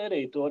pusfināla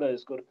sērija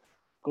toreiz,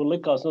 kur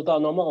likās tā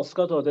no malas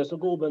skatoties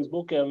Gulbens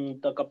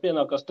bukiem, tā kā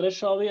pienākās 3.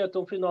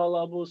 vieta un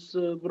finālā būs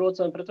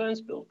brocēni pret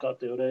Ventspilu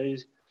kārtību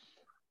reizi.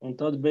 Un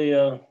tad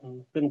bija,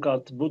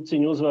 pirmkārt,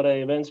 Buciņu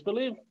uzvarēja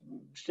Ventspilī,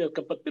 šķiet,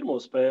 ka pat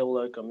pirmo spēli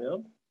laikam, jā?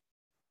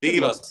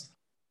 2.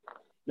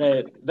 Nē,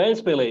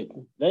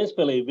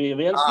 Ventspilī bija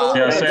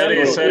 1-0. Jā,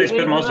 sērijas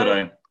pirmo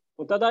uzvarēja.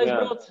 Un tad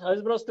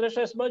aizbrauc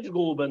 3. mačs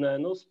Gulbenē,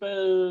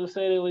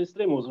 sērija līdz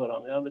 3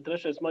 uzvarām, jā, bet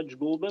 3. mačs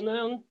Gulbenē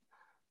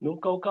un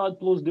kaut kādu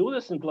plus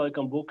 20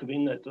 laikam buki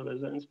vinnēja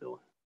toreiz Ventspilī.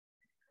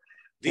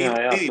 Jā,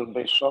 tas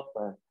bija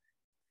šokā.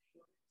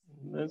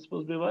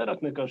 Ventspils bija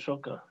vairāk nekā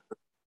šokā.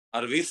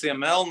 Ar visiem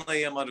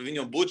melnajiem, ar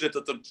viņu budžetu,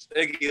 tur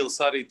Egīls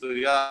arī tur,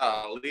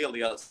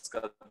 lielījās,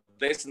 ka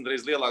 10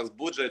 reiz lielāks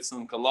budžets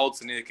un ka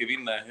laucinieki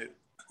vinnēja.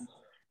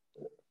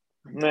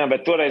 Jā,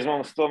 bet toreiz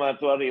mums tomēr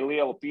to arī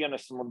lielu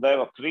pienesumu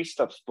deva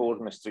Kristaps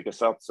Pūrnis, cik es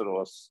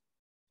atceros.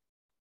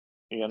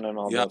 Ja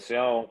nemaldos,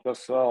 jā, un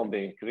kas vēl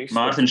bija? Kristaps,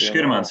 Mārtiņš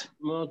Škirmans.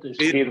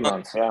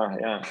 Škirmans, jā.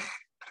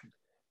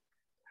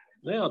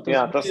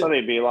 Jā, tas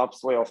arī bija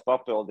labs liels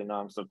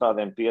papildinājums ar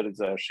tādiem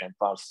pieredzējušiem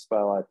pāris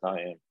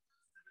spēlētājiem.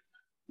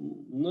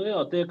 Nu jā,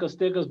 tie,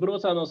 kas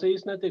brocēnos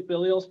īsti netika pie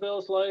liela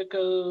spēles laika,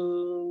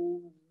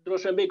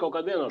 droši vien bija kaut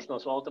kāda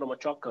vienošanās Valtaram ar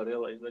Čakaru,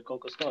 vai kaut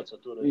kas tāds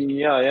tur.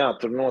 Jā,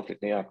 tur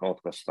notika,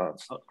 kaut kas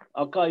tāds.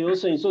 Kā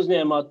jūs viņus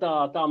uzņēmāt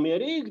tā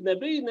mierīgi?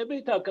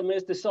 Nebija tā, ka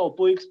mēs te savu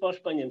puikas paši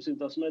paņemsim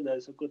tās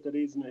medaļas, ar ko te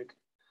rīdznieki?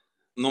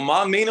 Nu,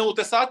 man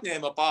minūtes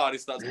atņēma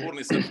pāris tāds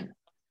Pūrnis.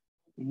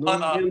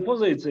 Viena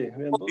pozīcija,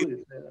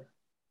 jā.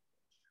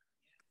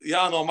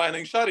 Jā, nomaina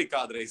viņš arī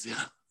kādreiz, jā.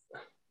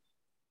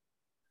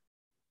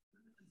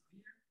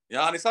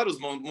 Jānis arī uz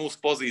mūsu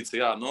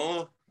pozīciju, jā.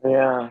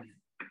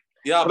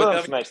 Jā,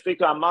 protams, mēs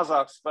tikām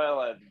mazāk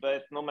spēlēt,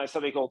 bet mēs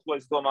arī kaut ko,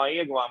 es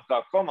domāju, ieguvām kā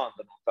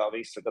komanda no tā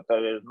visa, ka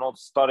tev ir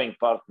sparring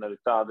partneri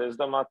tādi. Es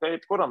domāju, ka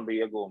kuram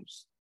bija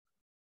ieguvums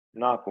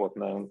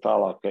nākotnē un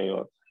tālāk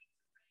ejot.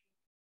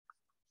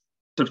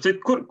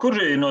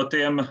 Kuri no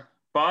tiem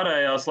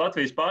pārējās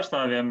Latvijas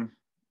pārstāvjiem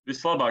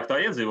vislabāk tā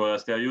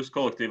iedzīvojās tajā jūsu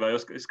kolektīvā? Jo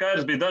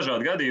skaidrs bija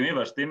dažādi gadījumi.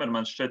 Ivars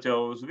Timermans šķiet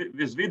jau uz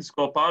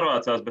vidusskolu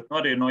pārvācās, bet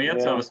arī no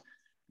Iecavas.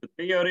 Bet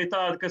bija arī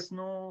tādi, kas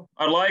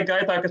ar laika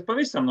gaitā, kas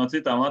pavisam no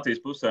citām Latvijas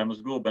pusēm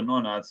uz Gulbeni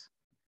nonāca.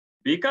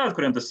 Bija kādi,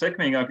 kuriem tas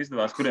sekmīgāk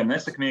izdevās, kuriem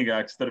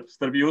nesekmīgāk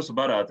starp jūsu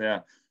barātu, jā?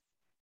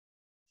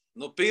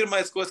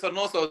 Pirmais, ko es varu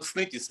nosaukt,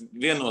 Sniķis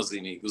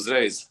viennozīmīgi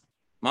uzreiz.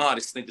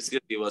 Māris Sniķis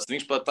iedzīvās.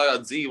 Viņš pat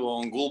tagad dzīvo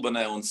un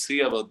Gulbenē un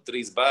sieva,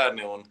 3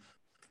 bērni un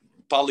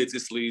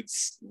palicis līdz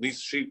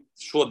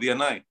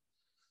šodienai.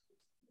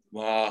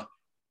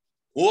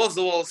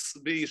 Ozols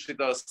bija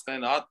šitās,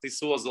 Attis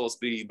Ozols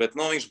bija, bet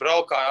viņš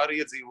braukāja arī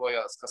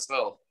iedzīvojās, kas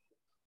vēl.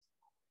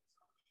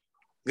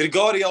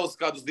 Grigorijovs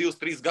kādus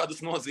 2-3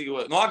 gadus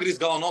nodzīvoja.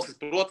 Agris Galvanovskis,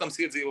 protams,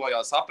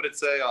 iedzīvojās,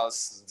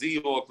 aprecējās,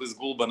 dzīvoklis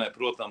Gulbenē,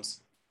 protams.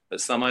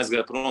 Pēc tam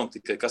aizgāja prom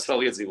tikai, kas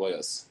vēl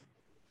iedzīvojās.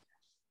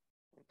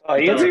 Tā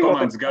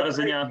komandas gara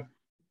ziņā.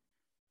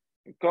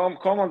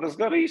 Komandas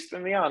gara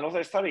īstenībā,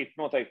 jā, es arī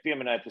noteikti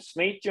pieminētu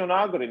Sniķi un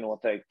Agri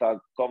noteikti tā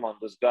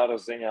komandas gara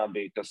ziņā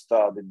bija tas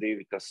tādi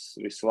 2, kas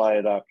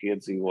visvairāk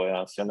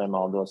iedzīvojās, ja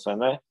nemaldos, vai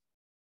ne?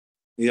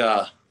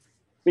 Jā.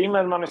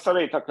 Timermanis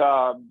arī tā kā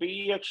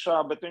bija iekšā,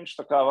 bet viņš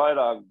tā kā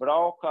vairāk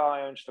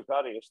braukāja, viņš tā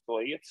kā arī uz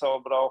to Iecavu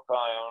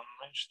braukāja,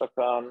 un viņš tā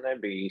kā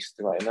nebija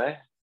īsti, vai ne?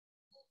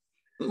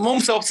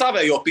 Mums jau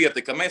savējo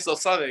pietika, mēs jau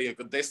savējiem,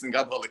 kad 10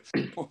 gadvali.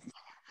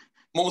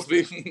 Mums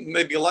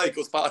nebija laika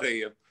uz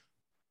pārējiem.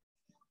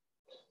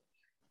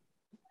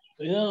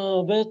 Jā,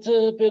 bet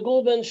pie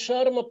Gulbenes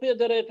šarma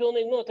piederēja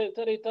pilnīgi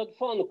noteikti arī tāda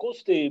fanu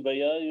kustība,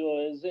 ja, jo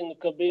es zinu,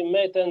 ka bija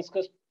meitenes,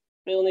 kas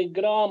pilnīgi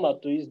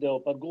grāmatu izdeva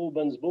par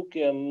Gulbenes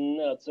bukiem,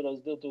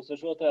 neatceros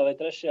 2002. vai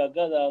 2003.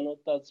 gadā,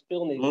 tāds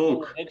pilnīgi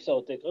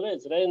eksotika.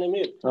 Redz, Reinim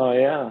ir.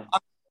 Jā.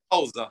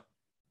 Pauza.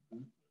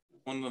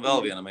 Un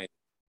vēl viena meita.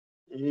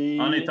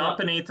 Anita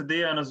Apinīta,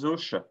 Diana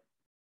Zuša.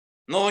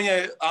 Viņai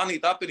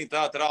Anita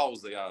Apinīta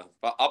Rauza, jā,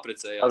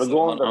 aprecējās. Ar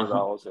Gondara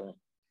Rauza, jā.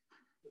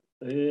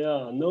 Jā,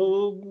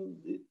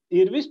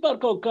 ir vispār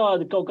kaut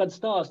kādi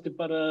stāsti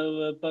par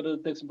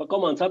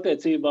komandas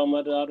attiecībām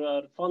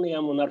ar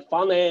faniem un ar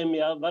fanēm,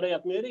 ja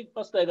varējāt mierīgi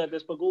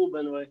pastaigāties pa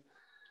Gulbeni vai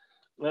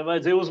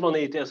vajadzēja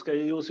uzmanīties, ka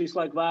jūs visu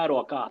laiku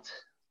vēro kāds?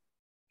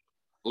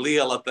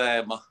 Liela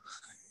tēma.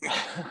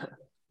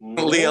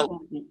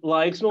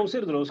 Laiks mums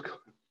ir drusku.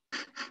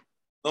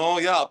 Nu,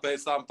 jā,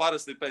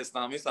 parasti pēc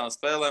tām visām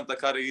spēlēm tā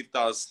kā arī ir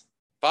tās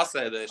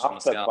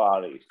pasēdēšanas.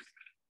 Aptepārī.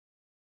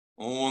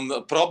 Un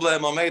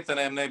problēma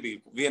meitenēm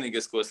nebija.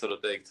 Vienīgais, ko es varu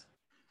teikt.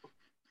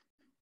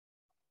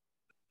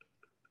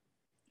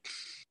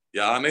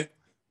 Jāni?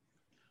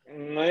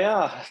 Nu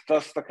jā,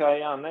 tas tā kā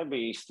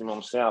nebija īsti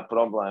mums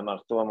problēma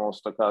ar to.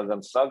 Mums tā kā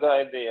gan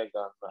sagaidīja,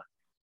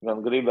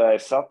 gan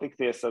gribēja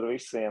satikties ar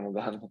visiem,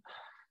 gan...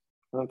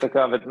 Nu, tā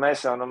kā, bet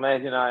mēs jau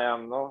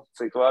mēģinājām,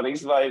 cik var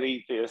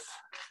izvairīties.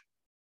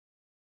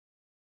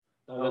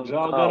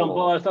 Žēl garam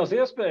palaistās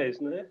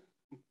iespējas, ne?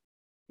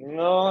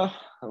 Nu,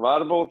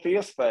 varbūt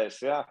iespējas,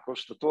 jā,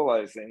 kurš to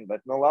lai zina,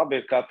 bet labi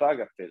ir, kā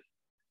tagad ir.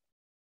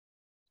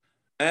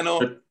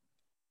 Nē,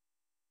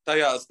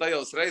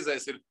 tajos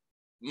reizēs ir.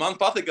 Man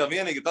patika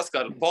vienīgi tas,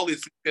 ka ar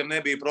policistiem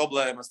nebija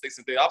problēmas,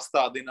 teiksim, tie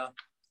apstādina,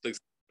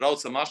 teiksim,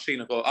 brauca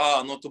mašīna, ko,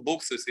 tu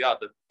buksis,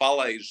 tad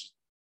palaiž.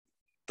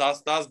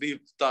 Tas bija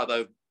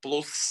tāda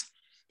pluss.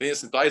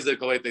 Viens tu aiziet,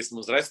 ko vai, teiksim,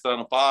 uz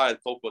restorānu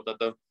pāriet kaut ko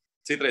tāda.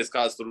 Citreiz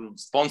kāds tur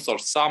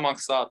sponsors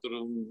samaksā, tur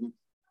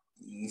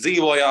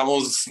dzīvojām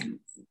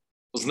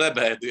uz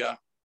nebēdu, jā.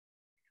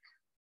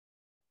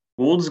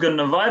 Uldis gan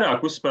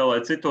vairāk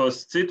uzspēlēja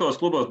citos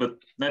klubos,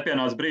 bet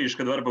nepienāca brīži,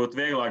 kad varbūt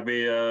vieglāk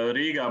bija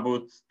Rīgā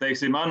būt,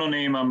 teiksim,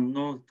 anonīmam,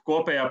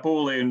 kopējā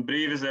pūlī un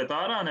brīvi iziet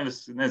ārā,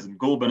 nevis,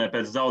 gulbenē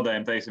pēc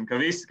zaudējuma, teiksim, ka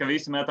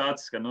visi met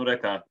acis, ka,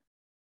 rekā,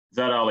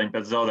 Zarāliņi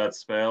pēc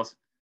zaudētas spēles.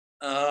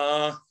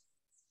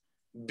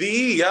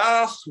 Bija,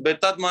 jā,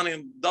 bet tad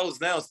mani daudz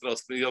neuztrauc,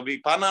 jo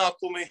bija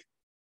panākumi.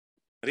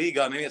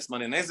 Rīgā neviens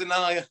mani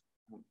nezināja,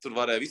 tur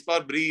varēja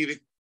vispār brīvi.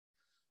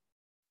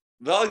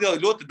 Vēl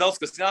ļoti daudz,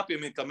 kas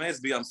jāpiemina, ka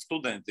mēs bijām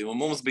studenti, un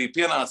mums bija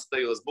pienāca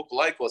tajos buku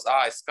laikos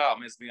ASK,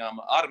 mēs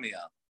bijām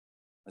armijā.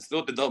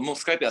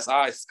 Mums skaitījās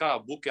ASK,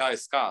 buki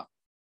ASK.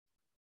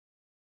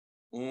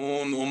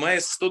 Un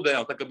mēs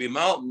studējām, tā kā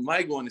bija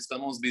Maigonis, tad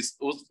mums bija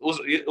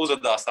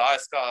uzvedās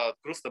ASK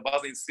Krusta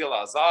baznīcas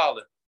ielā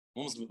zāle,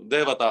 mums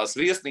deva tās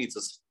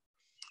viesnīcas.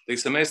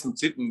 Teiksim, mēs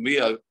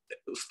bija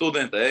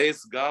studenti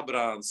Eis,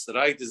 Gabrāns,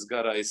 Raitis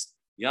Garais,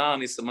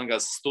 Jānis, man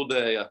kāds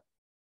studēja,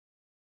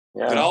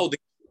 Graudī,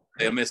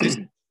 mēs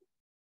visi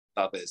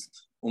tāpēc.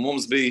 Un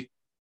mums bija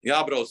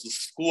jābrauc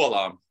uz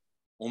skolām.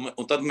 Un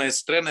tad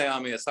mēs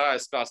trenējāmies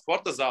ASK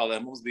sporta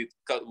zālē, mums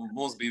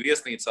bija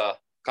viesnīcā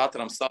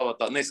katram sava,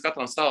 nevis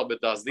katram sava, bet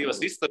tās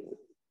divas istabas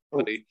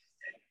arī.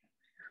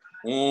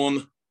 Un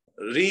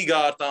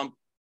Rīgā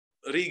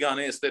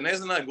es te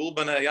nezināju,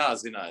 Gulbenē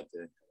jāzināja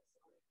tie.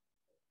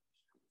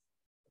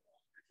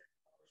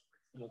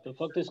 Tu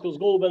faktiski uz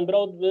Gulbeni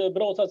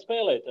braucāt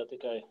spēlēt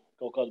tikai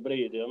kaut kādu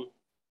brīdi, ja?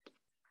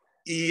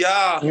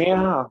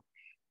 Jā.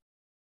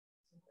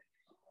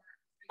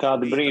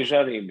 Kādu brīži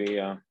arī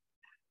bija,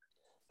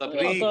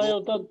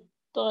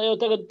 Tā jau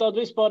tagad tāda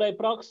vispārēja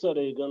praksa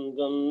arī, gan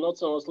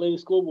Nacionālās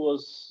līgas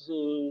klubos,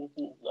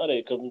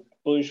 arī, ka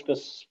puiši,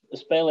 kas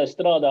spēlē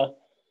strādā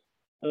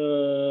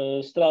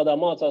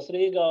mācās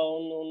Rīgā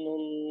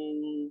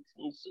un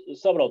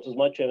sabrauc uz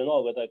mačiem,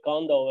 vienalga, vai tā ir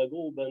Kandava vai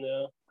Gulbeni,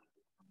 jā.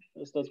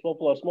 Tas tāds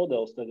populārs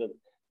modelis tagad.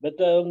 Bet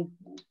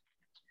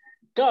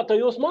kā tā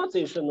jūs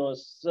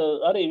mācīšanos?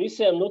 Arī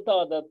visiem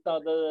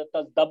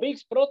tāds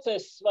dabīgs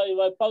process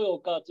vai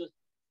pavilkāties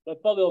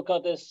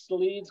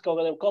līdz kaut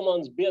kādiem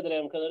komandas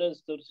biedriem, kad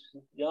redz, tur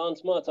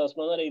Jānis mācās,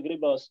 man arī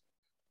gribās.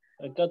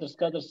 Katrs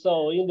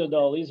savu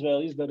individuālu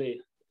izvēli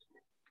izdarīja.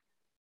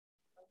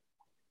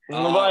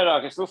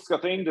 Vairāk es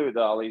uzskatu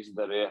individuāli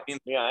izdarīja.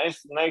 Jā,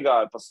 es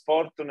negāju pa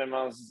sportu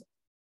nemaz.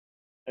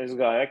 Es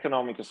gāju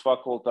ekonomikas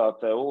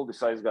fakultātē,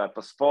 Uldis aizgāja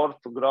pa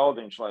sportu,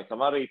 Graudiņš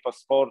laikam arī pa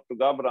sportu,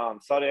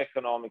 Gabrāns arī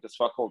ekonomikas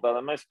fakultātē.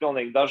 Mēs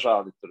pilnīgi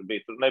dažādi tur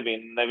bija. Tur nebija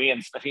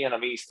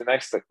nevienam īsti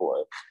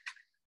nesekoja.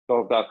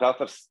 Kaut kā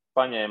katrs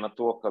paņēma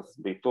to, kas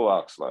bija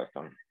tuvāks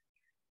laikam.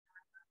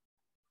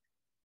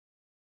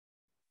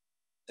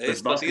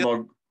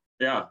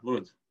 Jā,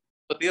 lūdzu.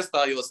 Pat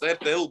iestājos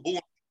RTL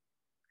būvniecībā.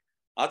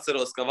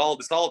 Atceros, ka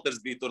Valdis Alters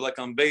bija tur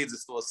laikam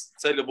beidzis tos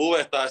ceļu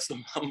būvētājs,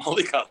 un man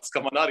likās, ka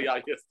man arī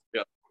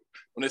jāiestājās.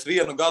 Un es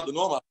vienu gadu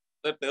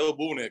nomācu RTL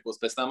būvniekos,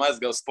 pēc tam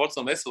aizgāju sports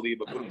un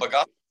veselība, kur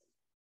bagāti.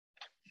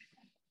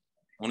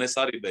 Un es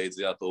arī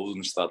beidzu, to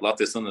universitāti,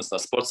 Latvijas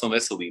universitāti sports un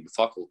veselība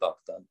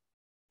fakultāti.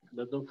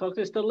 Bet,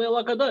 faktiski, tad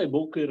lielākā daļa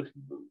buki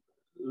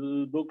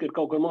ir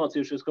kaut ko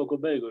mācījušies, kaut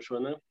ko beiguši,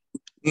 vai ne?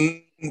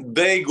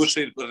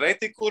 Beiguši ir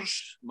reti,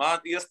 kurš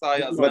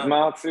iestājās. Bet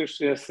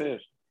mācījušies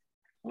ir.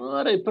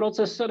 Arī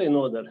process arī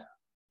nodara.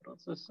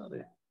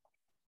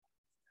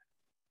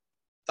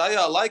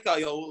 Tajā laikā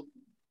jau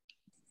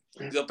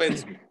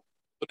pēc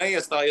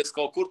neiestājies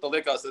kaut kur, tad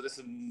liekas, ka tas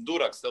ir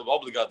duraks, tev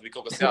obligāti bija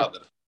kaut kas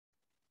jādara.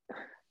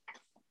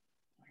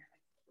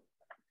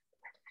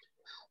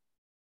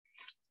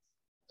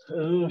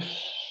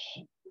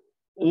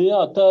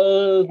 Jā,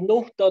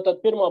 tā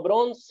pirmā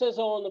bronzas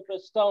sezona,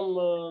 pēc tam,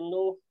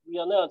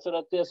 ja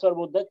neatceraties,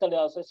 varbūt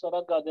detaļās, es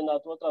varu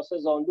atgādināt, otrā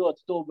sezona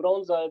ļoti tuvu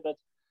bronzai, bet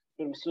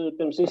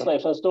pirms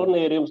izslēgšanas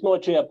turnīri jums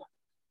nočiep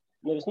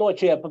nevis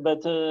nočiepa,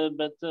 bet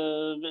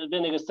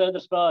vienīgais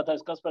centra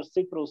spēlētājs Kaspars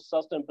Ciprus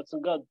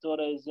 18 gadu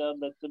toreiz, jā,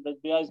 bet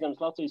bija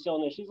aizņemts Latvijas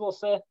jauniešu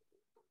izlasē.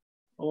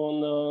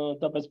 Un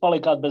tāpēc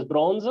palikāt bez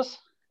bronzas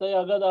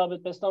tajā gadā,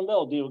 bet pēc tam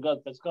vēl 2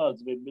 gadi pēc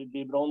kādas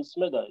bija bronzas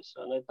medaļas.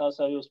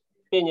 Tās jau jūs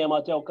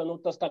pieņēmāt jau, ka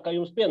tas tā kā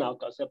jums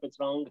pienākās, ja pēc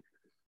ranga.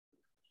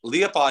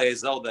 Liepājai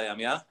zaudējām,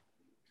 jā?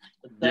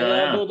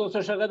 Tajā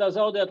 2000. gadā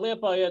zaudēt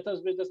Liepājai,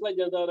 tas bija tas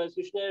leģendārais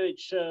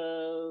Višņevičs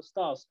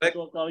stāsts.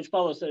 To, kā viņš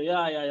pavasarī,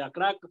 jā,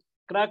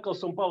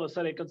 Krekls un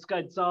pavasarī, kad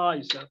skaita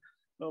cājus.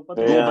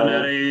 Gulbeni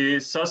arī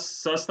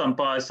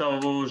sastampāja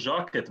savu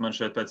žaketi, man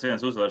šeit pēc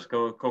vienas uzvaras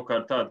kaut kā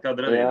tāda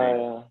radījuma.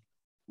 Jā.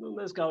 Nu,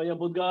 nes kā viņam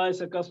būtu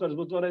gājis, ja Kaspars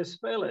būtu varējis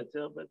spēlēt,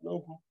 jā, bet,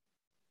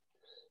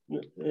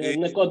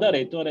 neko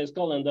darīt. Toreiz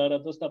kalendārā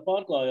tas tā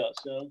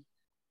pārklājās, jā.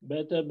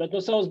 Bet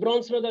no savas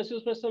bronzas medaļas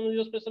jūs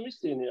pēc tam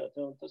izcīnījāt.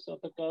 Jā. Tas jau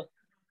tā kā...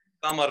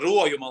 Tam ar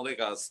roju, man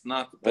liekas,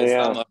 nāk pēc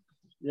tam ar...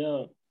 Jā.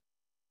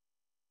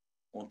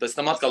 Un pēc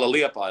tam atkal ar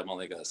Liepāju,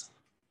 man liekas.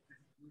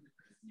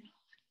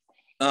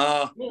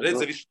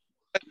 Redzi, viņš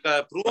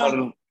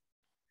prom,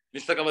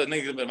 viņš tā kā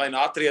vai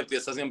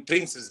atriepties, tas viņam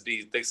princis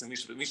bija, teiksim,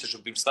 viņš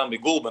taču pirms tam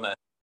bija Gulbenē.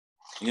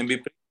 Viņam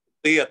bija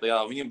lieta,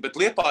 jā, bet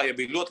Liepāja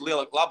bija ļoti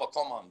laba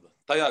komanda.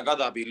 Tajā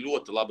gadā bija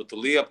ļoti laba,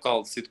 tur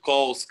Liepkalns,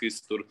 Sitkovskis,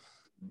 tur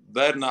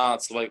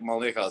Bernāts, man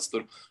liekas,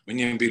 tur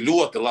viņiem bija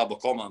ļoti laba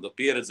komanda,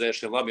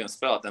 pieredzējušiem labiem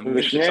spēlētājiem.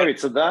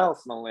 Višņevica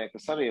dēls, man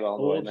liekas, arī vēl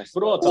nojas.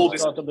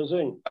 Protams, kā bez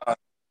viņa.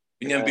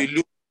 Viņiem bija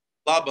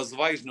ļoti laba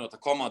zvaigžņota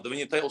komanda.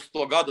 Viņi te uz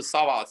to gadu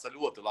savāca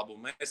ļoti labu.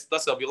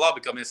 Tas jau bija labi,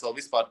 ka mēs vēl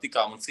vispār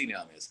tikām un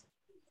cīnījāmies.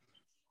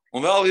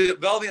 Un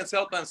vēl viens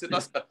jautājums ir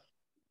tas, ka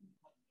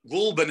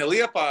Gulbeni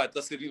Liepāja,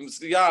 tas ir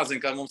jums jāzina,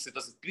 ka mums ir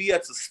tas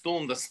 5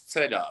 stundas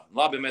ceļā.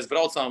 Labi, mēs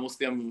braucām uz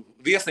tiem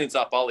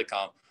viesnīcā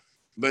palikām.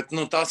 Bet,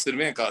 tas ir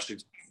vienkārši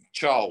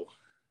čau.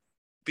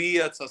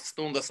 5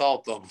 stundas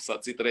autobusā,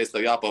 citreiz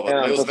tev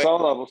jāpavada. Jā, tas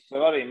autobus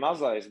tev arī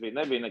mazais bija,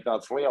 nebija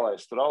nekāds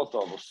lielais tur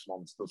autobus.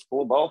 Mums tas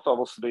kluba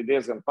autobus bija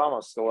diezgan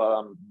pamats,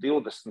 kaut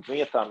 20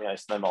 vietām, ja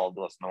es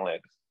nemaldos, man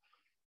liekas.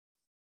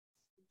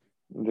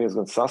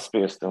 Diezgan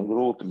saspiesti un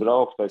grūti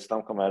braukt pēc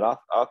tam, kamēr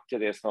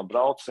atķeries no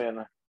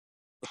brauciena.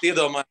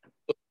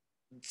 Iedomājies,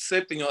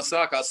 7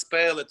 sākās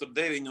spēle, tur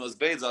 9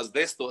 beidzās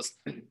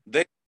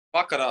 10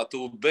 vakarā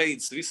tu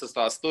beidz visas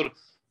tās tur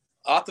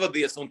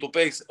atvadies un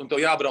tev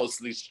jābrauc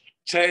līdz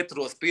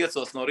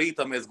 4-5 no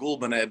rīta mēs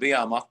Gulbenē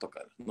bijām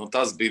atpakaļ.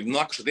 Tas bija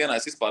nākušā dienā,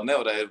 es vispār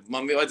nevarēju,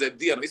 man vajadzēja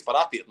dienu vispār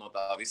atiet no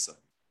tā visa.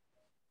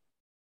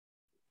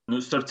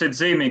 Starp citu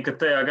zīmīgi, ka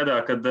tajā gadā,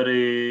 kad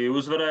arī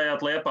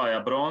uzvarējāt Liepājā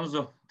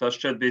bronzu, tas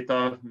šķiet bija tā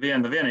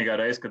vienīgā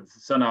reize, kad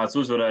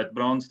sanāca uzvarēt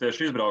bronzu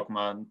tieši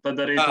izbraukumā.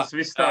 Tad arī tas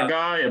viss tā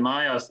gāja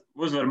mājās,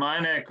 uzvar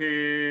mainieki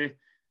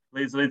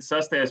līdz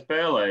 6.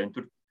 spēlē.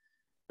 Tur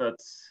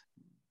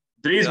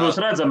drīz būs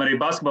redzama arī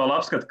basketbola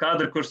apskata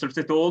kadri, kurš starp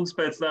citu Uldis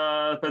pēc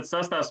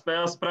 6.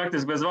 spēles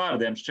praktiski bez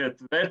vārdiem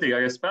šķiet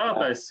vērtīgākais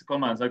spēlētājs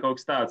komandas vai kaut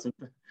kas tāds.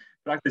 Un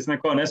praktiski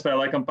neko nespēja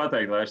laikam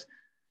pateikt vairs.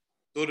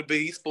 Tur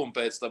bija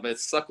izpumpēts, tāpēc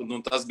saku,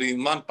 tas bija,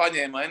 man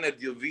paņēma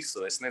enerģiju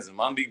visu, es nezinu,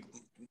 man bija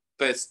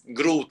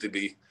grūti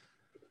bija.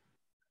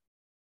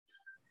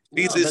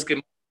 Fiziski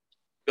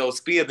jau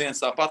spiediens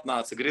tāpat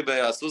nāca,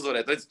 gribējās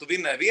uzvarēt. Redzi, tu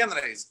vinnēji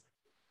vienreiz.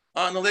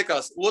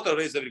 Liekas, otrā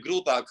reize jau ir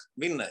grūtāk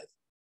vinnēt.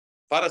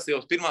 Parasti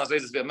jau pirmās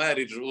reizes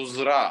vienmēr ir uz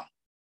rā.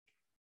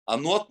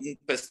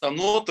 Pēc tam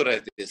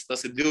noturēties,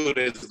 tas ir 2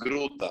 reizes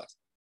grūtāk.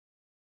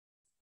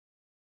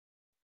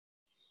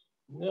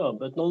 Jā,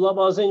 bet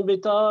labā ziņa bija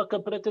tā,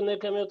 ka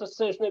pretiniekiem jau tas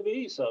ceļš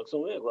nebija īsāks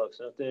un vieglāks.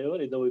 Jā. Tie jau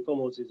arī dabūja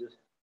pamocīties.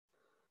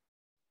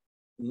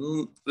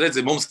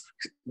 Redzi, mums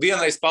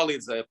vienreiz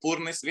palīdzēja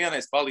Purnis,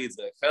 vienreiz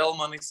palīdzēja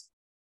Helmanis,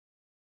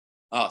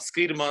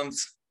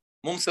 Skirmans,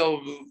 mums jau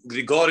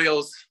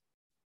Grigorjevs.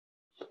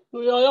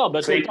 Jā,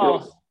 bet tā...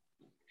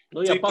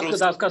 ja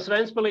paskatās, kas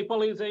Ventspilī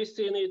palīdzēja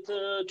izcīnīt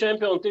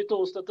čempionu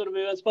titulus, tad tur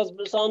bija viens pats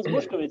Sandrs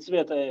Buškavits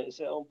vietējais,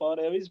 jā, un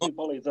pārējie visi bija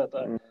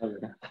palīdzētāji.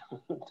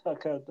 Tā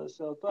kā tas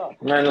jau tā.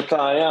 Nē,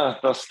 tā, jā,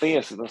 tas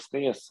tiesa.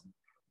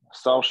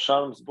 Savs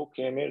šarms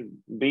bukiem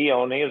bija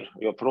un ir,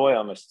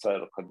 joprojām es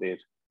ceru, kad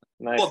ir.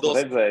 Nē, es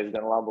redzējis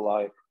gan labu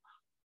laiku.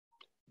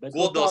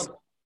 Godos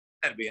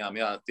bijām,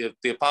 jā,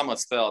 tie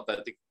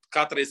pamatspēlētāji.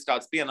 Katreiz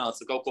kāds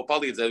pienāca, kaut ko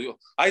palīdzēja, jo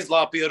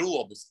aizlāpīja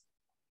robus.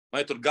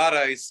 Vai tur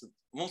garais...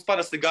 Mums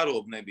parasti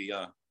garobu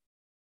nebija,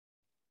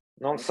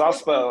 jā.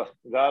 Saspēle,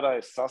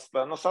 garais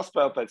saspēle.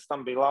 Saspēle pēc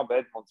tam bija laba,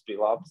 Edmunds bija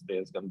labs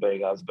diezgan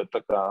beigās, bet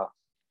tā kā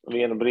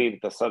vienu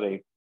brīdi tas arī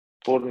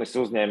Purnis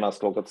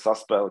uzņēmās kaut kad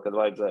saspēli, kad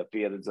vajadzēja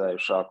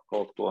pieredzējušāku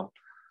kaut ko.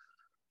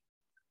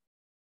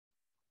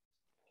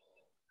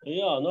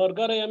 Jā, ar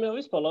garajiem jau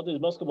vispār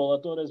Latvijas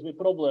basketbolā toreiz bija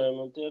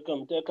problēma. Un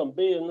tie, kam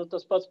bija,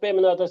 tas pats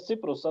pieminētais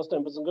Ciprus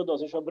 18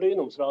 gados, viņš jau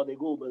brīnums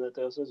rādīja Gulbenē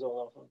tajā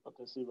sezonā,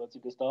 patiesībā,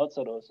 cik es tā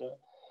atceros. Jā.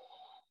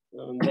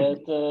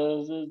 Bet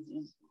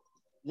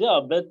Jā,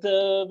 bet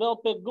vēl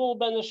pie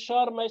Gulbenes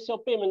šarma es jau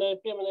pieminēju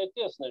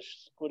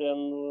tiesnešus,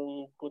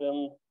 kuriem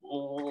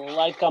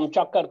laikam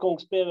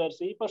Čakarkungs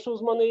pievērs īpašu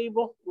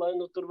uzmanību, lai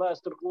tur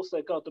vēstur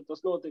klusē, kā tur tas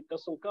notika,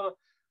 kas un kā.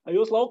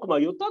 Jūs laukumā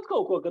jūtat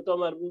kaut ko, ka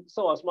tomēr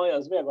savās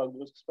mājās vieglāk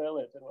būs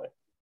spēlēt, vai?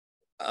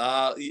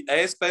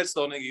 Es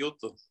personīgi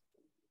jūtu.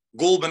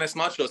 Gulbenes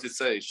mačos ir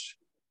ceļš.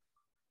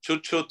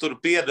 Čuču tur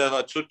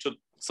piedeva, čuču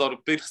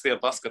caur pirkstiem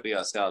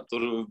paskatījās, jā.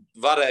 Tur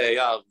varēja,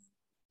 jā.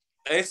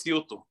 Es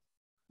jūtu.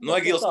 No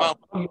Egils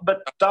Bet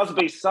tas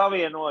bija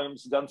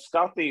savienojums, gan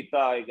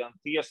skatītāji, gan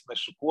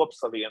tiesnešu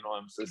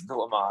kopsavienojums, es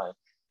domāju.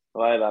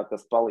 Vairāk,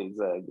 kas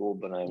palīdzēja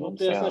Gulbenai.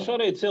 Tiesneši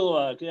arī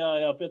cilvēki,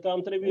 jā, pie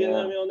tām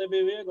tribīnēm jau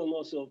nebija viegli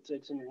nosilpt,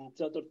 teiksim,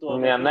 4.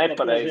 Jā,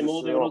 nepareizes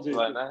vilki,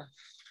 vai ne?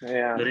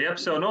 Jā.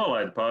 Rieps jau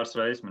nolaida pāris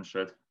reizes man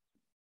šeit.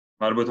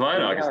 Varbūt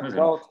vairāk, es nezinu.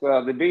 Kaut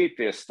kādi bija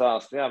tie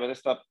stāsti, jā, bet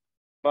es tā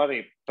arī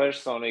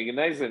personīgi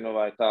nezinu,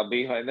 vai tā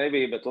bija vai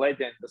nebija, bet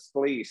leģendas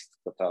klīst,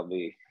 ka tā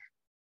bija.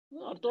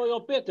 Ar to jau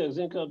pietiek,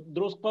 zinu, ka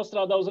drusku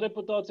pastrādā uz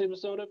reputāciju, bet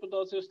savu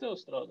reputāciju uz tev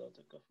strādā.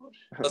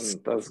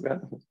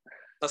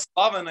 Tas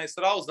slavenais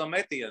rauza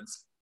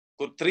metiens,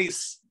 kur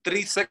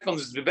 3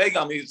 sekundes bija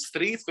beigām ir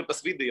strīds, kur tas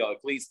video ir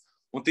klīst.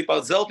 Un tipā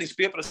Zeltiņš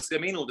pieprasīja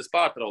minūtes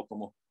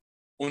pārtraukumu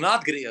un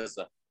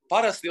atgrieza.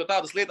 Parasti jau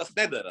tādas lietas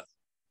nedara.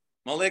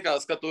 Man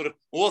liekas, ka tur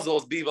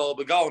Ozols bija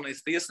vēl galvenais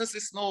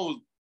tiesnesis,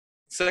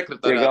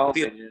 sekretārā.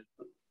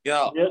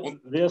 Jā, un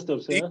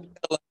Viesturs, jā.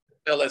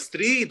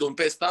 Strīdu un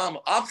pēc tam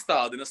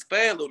apstādina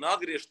spēli un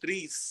atgriež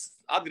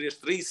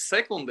 3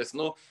 sekundes.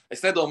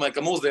 Es nedomāju,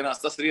 ka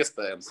mūsdienās tas ir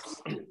iespējams.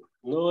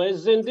 Es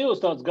zinu 2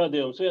 tādus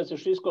gadījumus. Viens ir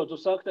šis, ko tu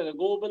saki, ka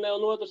Gulbenē,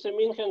 un otrs ir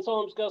Minhenes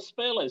Olimpiskās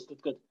spēlēs.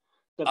 Tad, kad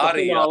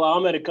finālā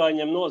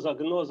amerikāņiem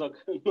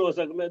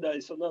nozaga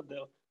medaļas un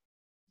atdeva.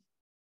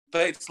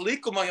 Pēc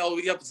likuma jau,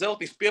 ja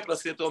Zeltiņš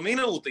pieprasīja to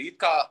minūti,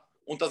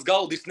 un tas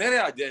Galdis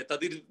nereaģēja,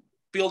 tad ir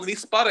pilnīgi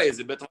viss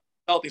pareizi, bet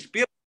Zeltiņš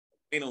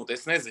pieprasīja minūti,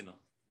 es nezinu.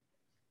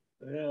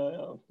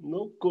 Jā.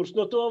 Kurš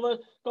no to var?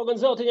 Kaut gan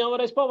Zeltiņā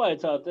varēs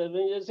pavaicāt.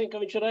 Es zinu, ka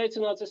viņš ir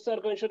aicināts, es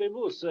ceru, ka viņš arī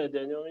būs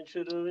svētdien, jo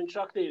viņš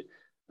aktīvi,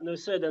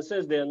 nevis svētdien,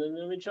 sestdien,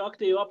 viņš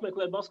aktīvi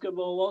apmeklē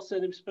basketbolu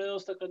valstsvienības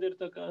spēles, tā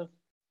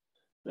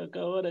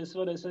kā varēs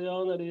ar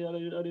Jānu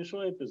arī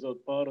šo epizodu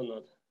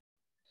pārunāt.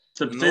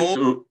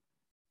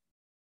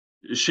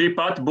 Šī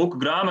pati buku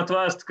grāmata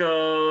vēsta, ka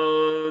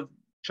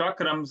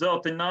Čakaram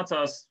Zeltiņu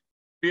nācās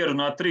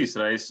pierunāt 3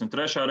 reizes, un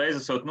 3. reize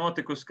esot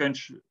notikusi, ka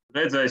viņš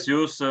redzējis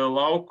jūs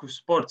lauku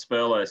sporta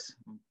spēlēs.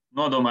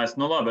 Nodomājis,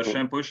 labi, ar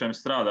šiem pušiem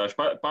strādājuši.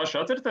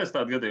 Paši atcerieties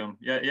tādu gadījumu,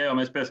 ja jau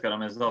mēs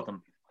pieskarāmies Zeltam?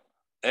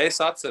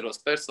 Es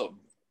atceros personu.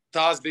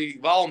 Tās bija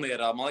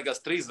Valmierā, man liekas,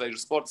 3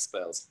 zvaigžņu sporta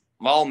spēles.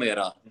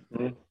 Valmierā.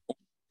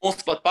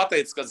 Mums pat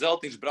pateica, ka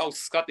Zeltiņš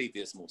brauks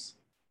skatīties mūs.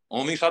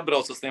 Un viņš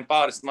atbrauc uz tiem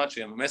pāris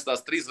mačiem. Mēs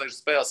tās 3 zvaigžņu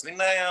spēles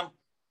vinnējām,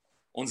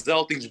 un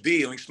Zeltiņš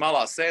bija, un viņš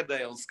malā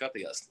sēdēja un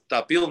skatījās.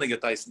 Tā pilnīga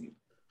taisnība.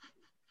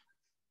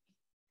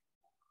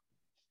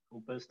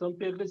 Un pēc tam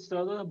piekrīt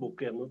strādāt ar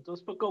bukiem.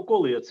 Tas par kaut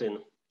ko liecina.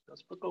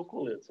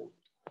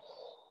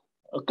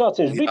 Kāds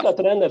viņš bija kā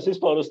treneris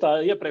vispār uz tā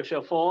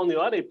iepriekšējā fona, jo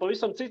arī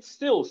pavisam cits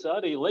stils,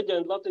 arī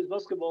leģenda Latvijas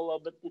basketbolā,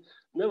 bet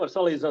nevar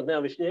salīdzināt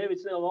ne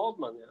Višņēvics, ne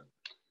Valdman.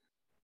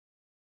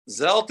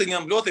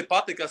 Zeltiņam ļoti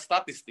patika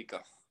statistika.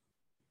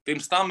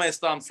 Pirms tam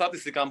mēs tām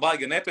statistikām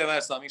baigi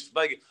nepievērsām, viņš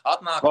baigi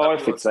atnāk...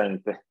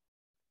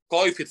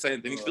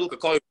 Koeficienti, viņš vilka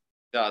koeficienti.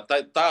 Jā,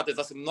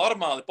 tas ir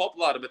normāli,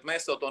 populāri, bet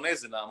mēs jau to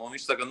nezinām. Un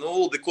viņš saka,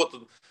 Uldi, ko tu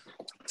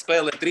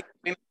spēlē 3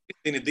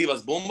 minūtes,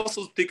 2 bumbas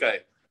uz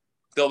tikai?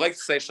 Tev vajag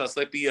 6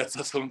 vai 5,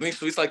 un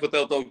viņš visu laiku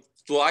tev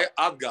to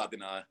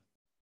atgādināja.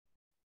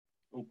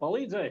 Un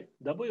palīdzēja?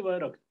 Dabūja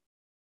vairāk?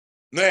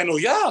 Nē,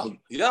 jā.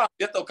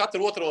 Ja tev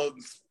katru otro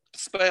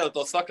spēli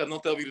to saka,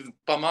 tev ir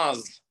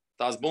pamaz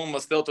tās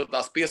bumbas, tev tur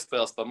tās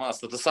piespēles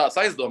pamaz, tad tu sāc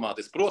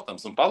aizdomāties,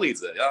 protams, un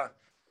palīdzēja, jā.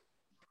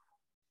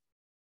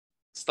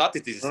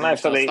 Statistiski.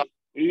 Mēs arī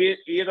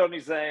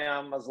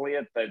ironizējām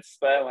mazliet pēc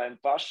spēlēm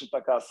paši, tā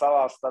kā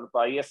savā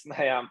starpā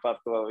iesmējām par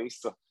to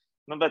visu.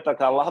 Bet tā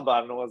kā labā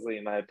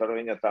nozīmē par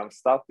viņa tām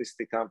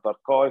statistikām, par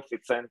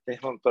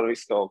koeficientiem un par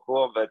visu kaut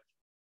ko, bet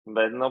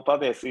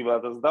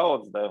patiesībā tas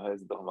daudz deva,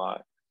 es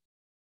domāju.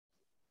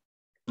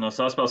 No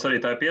saspēles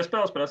arī tā ir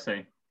piespēles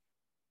prasīja?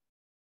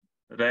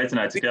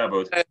 Rēķināja, cik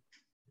jābūt?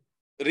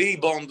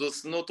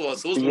 Rībondus,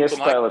 tos uzbrukuma...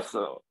 Iespēles,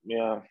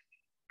 jā.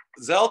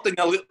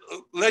 Zeltiņa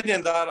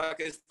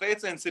leģendārākais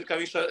teiciens ir, ka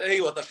viņš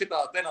ejot ar šitā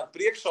tenāt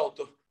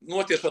priekšautu,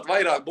 noķeršot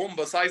vairāk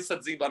bumbas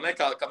aizsardzībā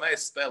nekā, ka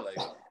mēs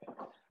spēlējam.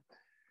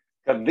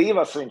 Kad 2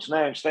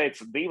 viņš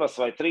teica 2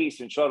 vai 3,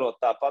 viņš varot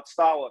tāpat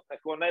stāvot,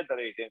 neko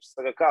nedarīt. Viņš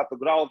saka, kā tu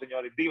graudiņu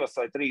arī 2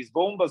 vai 3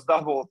 bumbas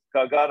dabūt,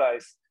 kā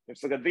garais.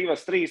 Viņš saka, 2,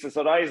 3, es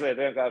varu aiziet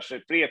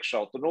vienkārši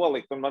priekšautu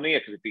nolikt un man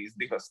iekritīs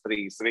 2,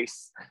 3,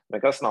 viss.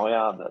 Nekas nav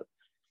jādara.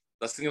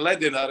 Tas viņa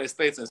leģendārais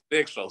teiciens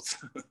priekšauts.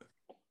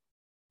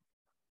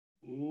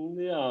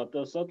 Jā,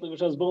 tas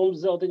atlikušās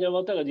bumbas zeltiņā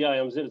vēl tagad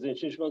jājām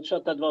Zirdziņš. Viņš man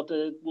šādi vēl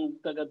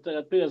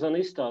tagad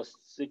piezana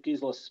izstāsts, cik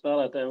izlases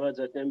spēlētājiem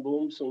vajadzētu ņemt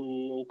bumbas un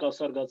kā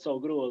sargāt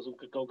savu grozu, un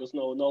ka kaut kas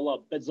nav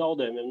labi pēc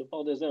zaudējumiem.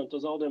 Paldies Dievam, to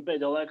zaudējumu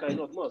pēdējā laikā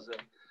ir ļoti maz.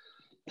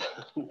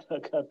 Tā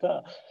kā tā.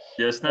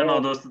 Ja es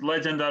nemaldos, tad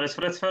leģendārais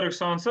Freds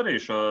Fergusons arī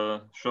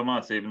šo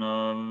mācību no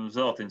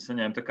zeltiņa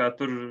saņēma. Tā kā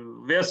tur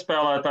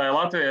viesspēlētāji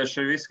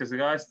latvieši, visi, kas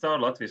gājis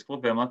cauri Latvijas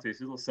klubiem,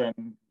 Latvijas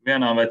izlasēm,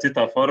 vienā vai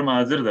citā formā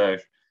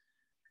dzirdējuši.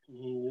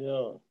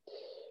 Jā.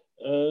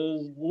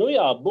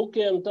 Jā,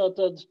 bukiem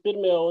tātad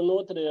 1. un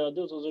 2.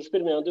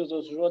 2001. un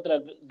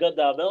 2002.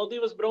 gadā vēl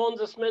 2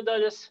 bronzas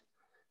medaļas.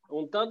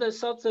 Un tad es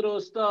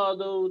atceros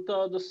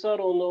tādu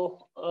sarunu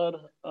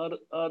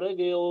ar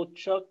Egilu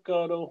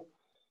Čakaru,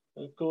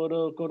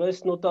 kur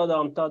es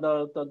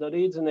tādā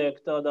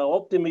rīdzinieku, tādā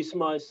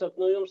optimismā, es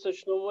saku, jums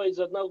taču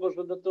vajadzētu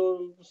nākošu gadu to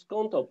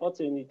konto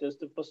pacīnīties,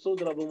 tur pa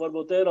sudrabu,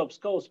 varbūt Eiropas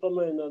kausu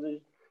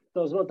pamēģināt.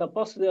 Tas man tā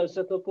paskatījās,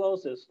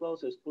 es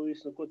klausies,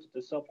 puisis, ko tu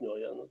te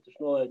sapņojā, taču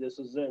nolaidies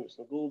uz zemes,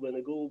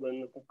 gulbeni,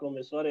 ko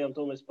mēs varējām,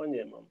 to mēs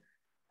paņēmām.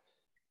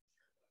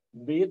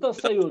 Bija tas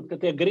sajūta, ka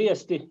tie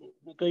griesti,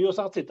 ka jūs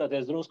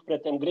atcitāties drusku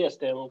pret tiem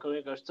griestiem un ka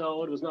vienkārši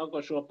cauri uz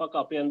nākošo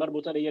pakāpienu,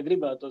 varbūt arī, ja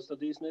gribētos,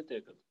 tad īsti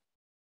netiekat.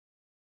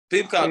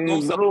 Pirmkārt,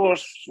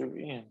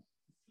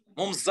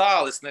 mums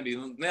zāles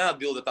nebija,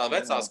 neatbilda tā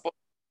vecā sporta.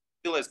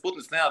 Pilais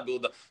Putnis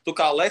neatbilda. Tu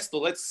kā tu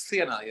lec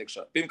sienā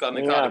iekšā. Pirmkārt,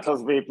 Jā,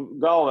 tas bija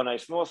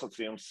galvenais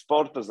nosacījums.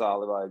 Sporta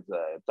zāli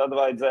vajadzēja. Tad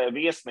vajadzēja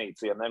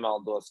viesnīcu, ja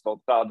nemaldos,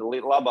 kaut kāda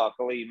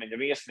labāka līmeņa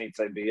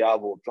viesnīcai bija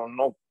jābūt. Un,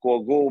 ko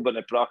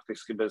gulbeni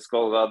praktiski bez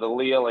kaut kāda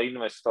liela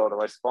investora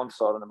vai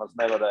sponsora nemaz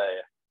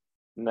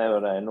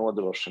nevarēja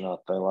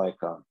nodrošināt tajā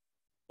laikā.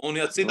 Un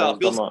ja citā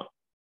pilsētā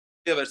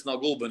ievērst nav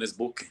gulbenes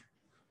buki.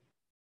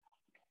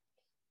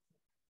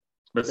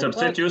 Bet, starp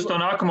citu, jūs to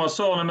nākamo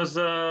soli nemaz...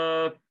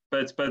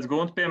 Pēc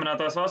Gunta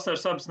pieminētās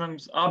vasaras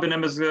abi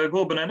nemaz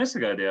gulbenē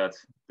nesagaidījāt.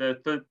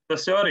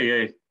 Tas jau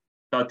arī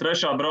tā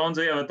 3.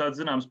 bronza ieva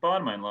tāds zināms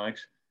pārmaiņu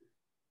laiks.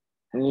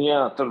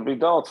 Jā, tur bija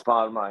daudz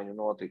pārmaiņu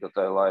notika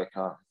tajā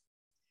laikā.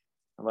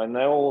 Vai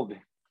ne, Uldi?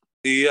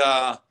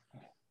 Jā.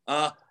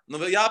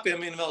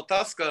 Jāpiemina vēl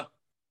tas, ka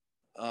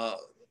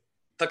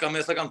tā kā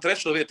mēs 3.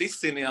 vietu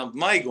izcīnījām,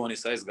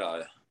 Maigonis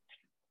aizgāja.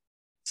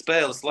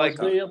 Spēles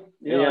laikā.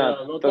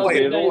 Tas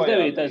bija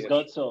 99.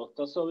 gads.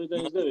 Tas jau bija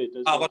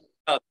 99. gads.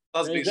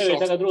 Tas bija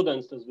šoks. Tagad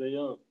rudens tas bija,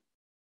 jā.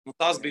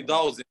 Tas bija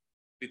daudz,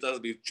 tas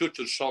bija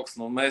čučur šoks.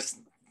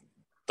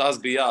 Tas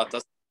bija,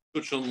 tas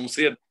čučur mums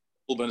iedod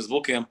gulbenes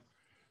bukiem.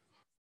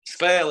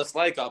 Spēles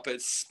laikā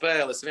pēc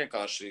spēles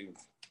vienkārši,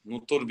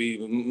 tur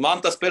bija,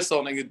 man tas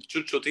personīgi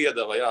čučut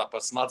iedeva, pa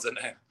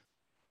smadzenēm.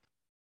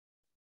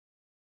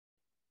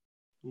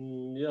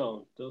 Jā,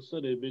 tas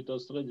arī bija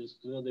tās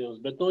traģisks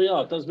gadījums. Bet,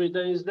 tas bija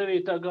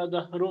 99.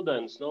 gada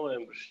rudens,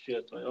 novembris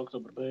šķiet, vai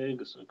oktobra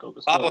beigas, vai kaut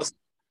kas tāds.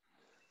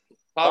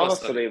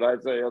 Pavasarī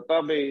vajadzēja, jo tā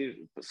bija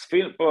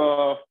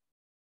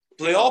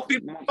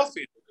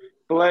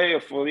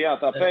play-offu,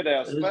 tā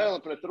pēdējā spēle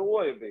pret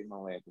Roju bija,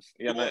 man liekas.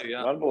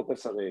 Varbūt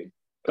es arī.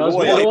 Tas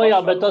bija Rojā,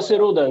 bet tas ir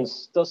rudens.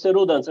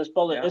 Es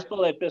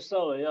palieku pie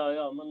sava, jā.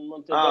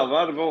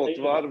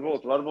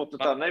 Varbūt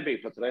tā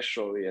nebija pa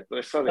 3. vietu.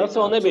 Tas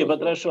vēl nebija pa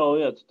 3.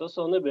 vietu. Tas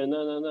vēl nebija, nē.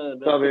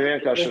 Tā bija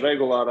vienkārši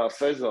regulārā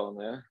sezona,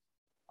 jā.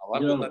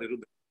 Varbūt arī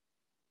rudens.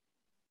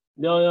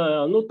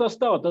 Jā.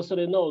 Tas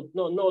arī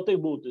nav tik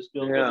būtiski.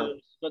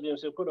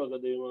 Gadījums jau kurā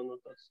gadījumā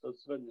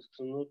tāds traģisks.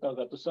 Tā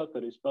kā tu saki,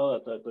 arī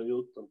spēlētāji to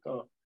jūt un tā.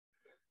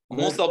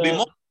 Mums vēl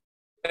bija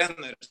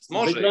treneris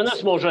Možeiks.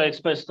 Treneris Možeiks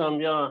pēc tam,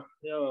 jā.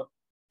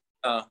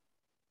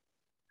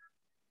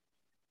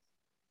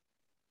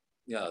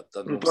 Jā,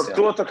 tad par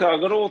to tā kā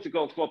grūti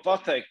kaut ko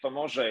pateikt pa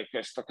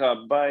Možeiku. Es tā kā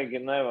baigi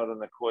nevaru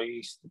neko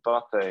īsti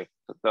pateikt.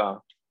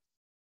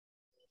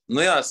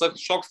 Es saku,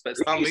 šoks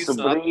pēc tam visu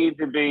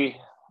brīdi bija.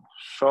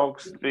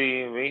 Šoks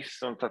bija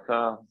viss un tā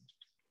kā...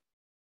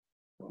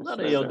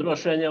 Arī jau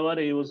droši vien jau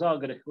arī uz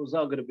agri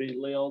bija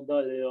liela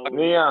daļa jau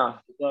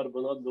darba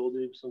un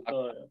atbildības un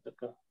tā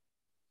kā.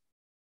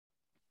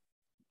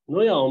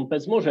 Un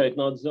pēc Možeika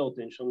nāca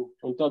zeltiņš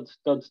un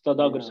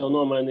tad agris jau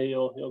nomainīja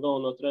jau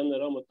galvenā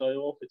trenera amatā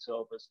jau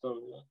oficiāli pēc tam.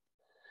 Jā.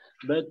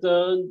 Bet,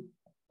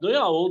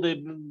 Uldi,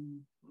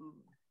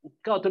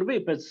 kā tur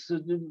bija pēc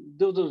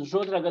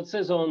 2002. gada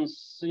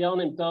sezonas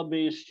Jānim tā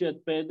bija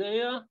šķiet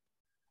pēdējā?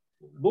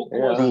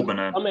 Bukos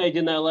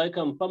pamēģināja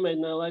laikam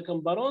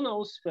Baronā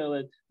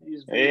uzspēlēt.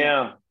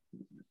 Jā,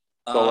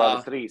 kaut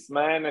kādi 3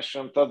 mēneši,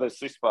 un tad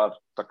es vispār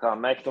tā kā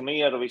metu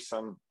mieru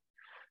visam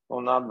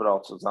un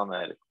atbraucu uz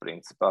Ameriku,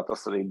 principā.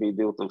 Tas arī bija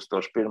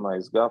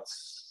 2001. gads,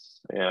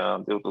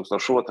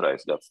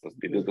 2002. gads, tas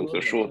bija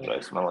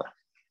 2002. man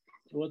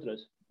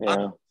liekas.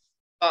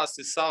 Tas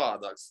ir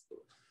savādāks.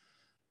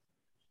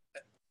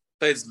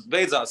 Pēc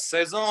beidzās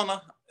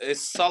sezona,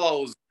 es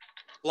salauzu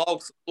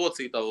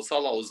locītavu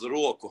salauzu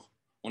roku,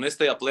 un es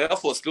tajā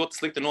play-offos ļoti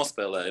slikti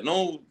nospēlēju.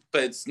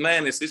 Pēc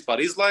mēnesi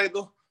vispār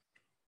izlaidu,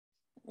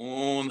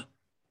 un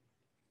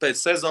pēc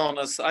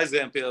sezonas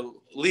aizējām pie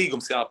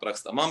līgums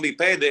jāaprakstā. Man bija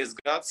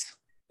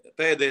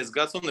pēdējais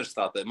gads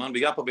universitātē. Man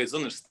bija jāpabeidz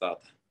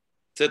universitāte.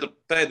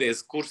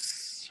 Pēdējais kurs.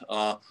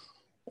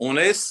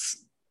 Un es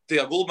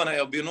tajā Gulbenē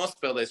jau biju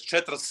nospēlējis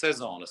 4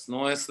 sezonas.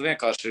 Es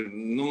vienkārši,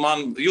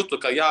 man jūtu,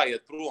 ka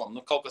jāiet prom,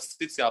 kaut kas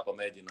cits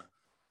jāpamēģina.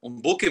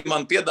 Un Buki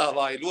man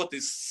piedāvāja ļoti,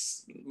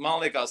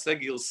 man liekas,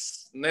 Egils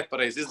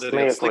nepareizi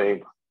izdarīja.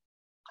 Smieklīgi.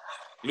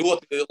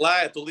 Ļoti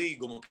lētu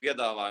līgumu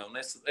piedāvāja, un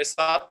es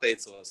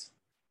atteicos.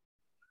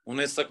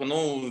 Un es saku,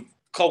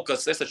 kaut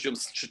kas, es taču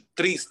jums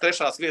 3.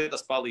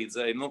 vietas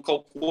palīdzēju,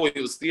 kaut ko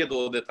jūs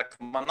iedodiet, tā kā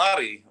man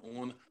arī.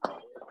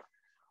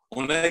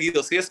 Un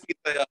Egils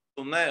iespītējās,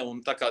 un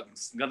tā kā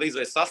gandrīz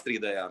vai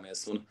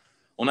sastrīdējāmies.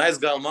 Un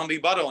aizgāju, man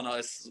bija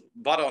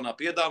Baronā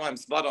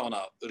piedāvājums,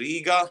 Baronā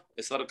Rīgā.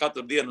 Es varu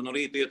katru dienu no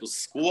rīta iet uz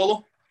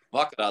skolu,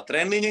 vakarā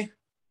treniņi,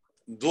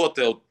 dot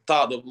tev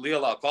tādu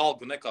lielāku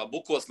algu nekā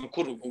Bukos,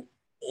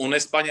 un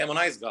es paņēmu un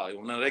aizgāju.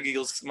 Un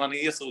Egils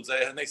mani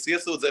iesūdzēja,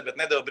 bet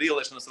nedeva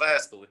brīvliešanas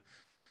vēstuli.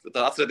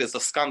 Tā atcerieties,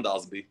 tas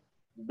skandāls bija.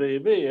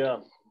 Bija, jā.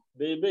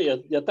 Bija.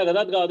 Ja tagad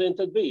atgādinu,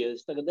 tad bija.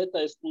 Es tagad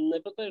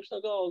nepateikšu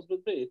no galvas,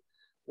 bet bija.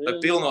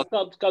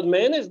 Kādu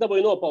mēnesi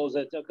dabūju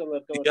nopauzēt?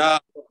 Jā,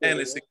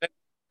 mēnesi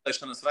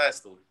brīvliešanas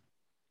vēstuli.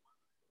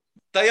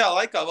 Tajā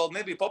laikā vēl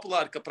nebija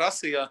populāri, ka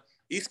prasīja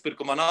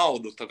izpirkuma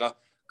naudu. Tā kā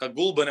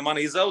Gulbeni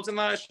mani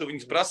izaudzinājuši,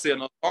 viņus prasīja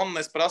no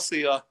tonnes,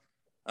 prasīja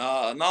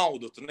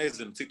naudu, tu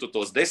nezinu, cik tu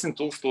tos 10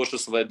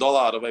 000 vai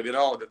dolāru vai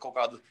vienalga kaut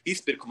kādu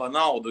izpirkuma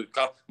naudu,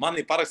 ka man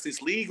ir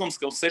parakstījis līgums,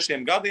 ka uz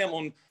 6 gadiem,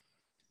 un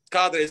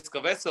kādreiz, ka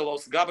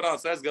Veselovs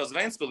Gabrāns aizgāja uz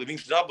Ventspili,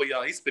 viņš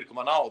dabūja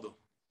izpirkuma naudu.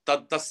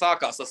 Tad tas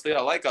sākās, tas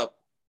tajā laikā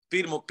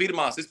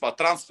pirmās vispār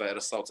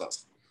transferas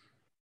saucās.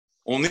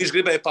 Un viņš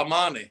gribēja pa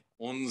mani,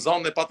 un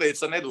Zonne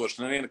pateica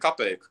nedošu nevienu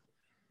kapeiku.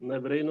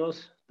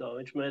 Nebrīnos, tā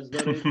viņš mēdz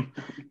darīt.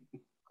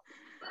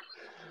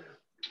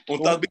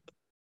 Un tad bija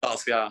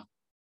tās, jā.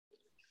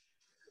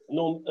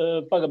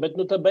 Bet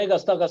tad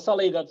beigās tā kā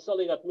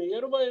salīgāt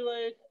mieru vai?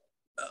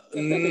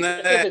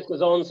 Nē. Ka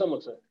Zona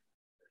samaksā?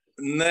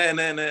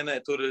 Nē.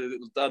 Tur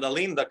tāda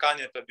Linda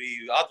Kaņepe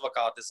bija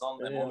advokāte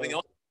Zonnem, un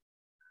viņa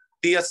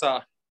tiesā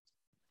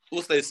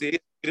uztaisīja,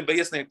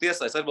 gribēja iesniegt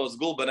tiesā, es atbraucu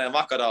Gulbenē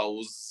vakarā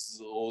uz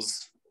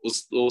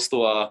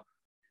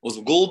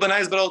Gulbeni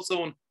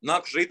aizbraucu, un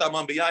nākuši rītā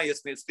man bija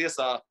jāiesniedz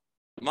tiesā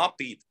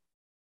mapīt.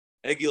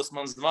 Egils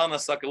man zvana,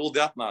 saka,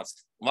 Uldi atnāc.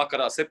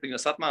 Vakarā 7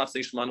 atnāca,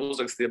 viņš man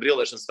uzrakstīja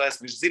brīvliešanas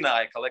vēstuli, viņš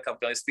zināja,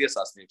 ka es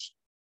tiesās viņš.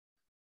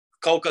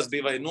 Kaut kas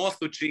bija vai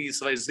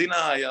nostučījis, vai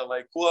zināja,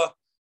 vai ko,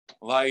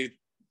 vai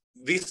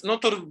viss,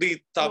 tur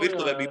bija tā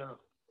virtuvē bija.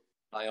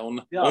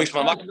 Un viņš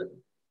man vakarā.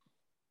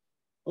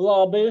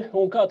 Labi,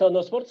 un kā tā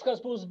no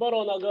sportiskās puses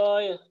Baronā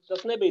gāja?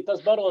 Tas nebija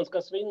tas Barons,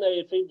 kas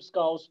vinnēja FIBas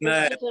kausu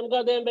pēc 5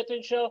 gadiem, bet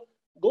viņš jau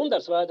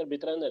Gundars Vēdra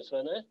bija treneris,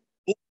 vai ne?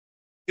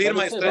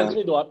 Pirmais sezonas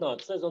vidū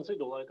atnāca, sezonas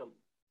vidū laikam.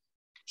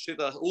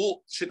 Šitas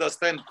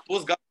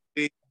pusgadu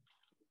bija,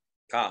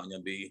 kā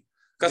viņam bija,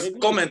 kas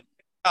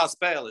komentēja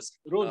spēles.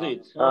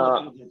 Rudzītis.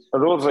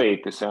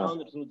 Rudzītis, jā.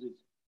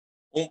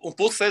 Un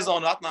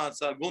pussezonu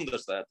atnāca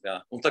Gundars Vēdra, jā.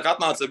 Un tā kā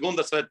atnāca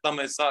Gundars Vēdra,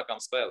 tam mēs sākām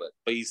spēlēt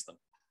pa īstam.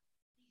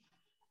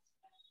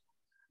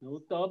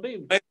 Tā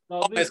bija.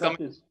 Mēs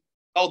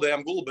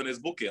zaudējām Gulbenes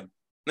Bukiem.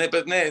 Nē,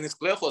 es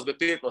plēfos, bet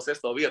 5.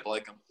 6. vietu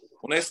laikam.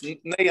 Un es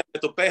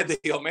neiemetu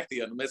pēdējo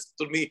metienu. Mēs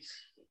tur bija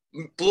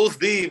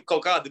 +2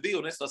 kaut kādi bija,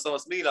 un es no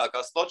savas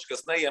mīļākās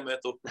točkas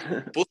neiemetu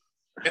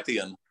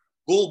metienu.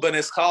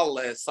 Gulbenes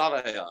hallē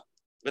savējā.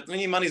 Bet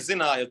viņi mani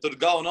zināja, tur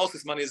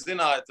galvenausis mani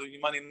zināja,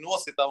 viņi mani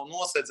nosita un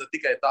nosedza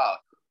tikai tā.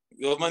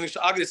 Jo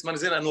Agris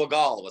mani zināja no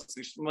galvas.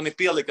 Viņš mani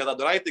pielika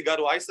tādu raiti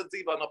garu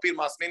aizsardzībā no 1.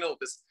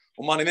 minūtes,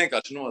 un mani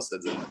vienkārši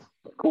nosedza.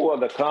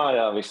 Koda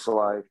kājā visu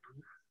laiku.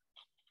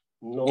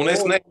 Un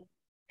es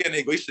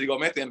vienīgo izšķirīgo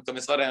metienu, ka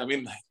mēs varējām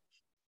vinnēt.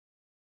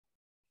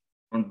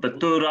 Bet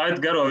tu raiti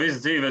garo visu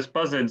dzīvi, es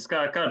pazinu,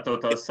 kā tev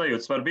tās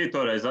sajūtas var bija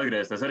toreiz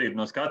atgriezties arī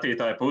no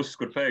skatītāja puses,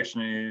 kur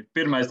pēkšņi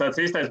pirmais tāds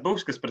īstais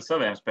buks, kas pret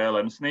saviem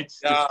spēlēm,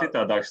 Sniķis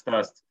citādāks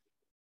stāsts.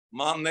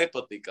 Man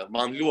nepatika,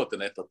 man ļoti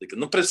nepatika.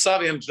 Pret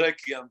saviem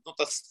džekiem,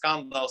 tas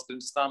skandāls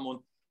pirms tam un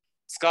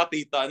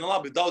skatītāji,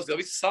 labi, daudz jau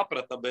visi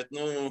saprata, bet,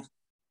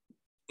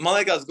 man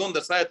liekas,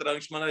 Gundars Vētrā,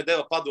 viņš man arī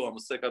deva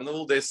padomus, ka,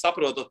 es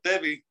saprotu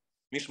tevi,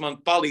 viņš man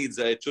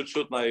palīdzēja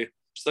čutnai,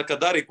 viņš saka,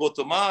 dari, ko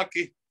tu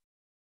māki,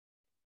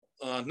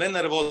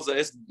 nenervozē,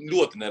 es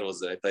ļoti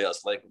nervozēju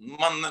tajās laikā.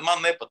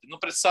 Man nepatika,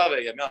 pret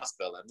savējiem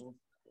jāspēlē,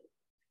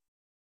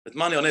 bet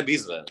man jau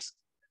nebija izvēles.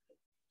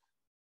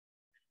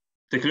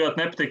 Tik ļoti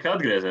nepatika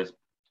atgriezies?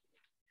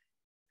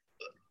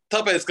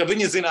 Tāpēc, ka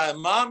viņi zināja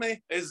mani,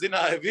 es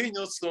zināju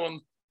viņus, un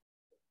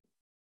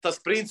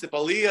tas principa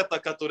lieta,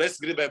 ka tur es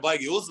gribēju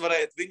baigi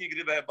uzvarēt, viņi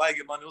gribēja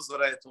baigi mani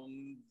uzvarēt,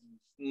 un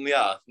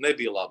jā,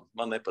 nebija labi,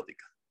 man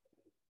nepatika.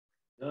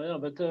 Jā,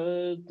 bet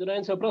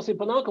Reins jau prasīja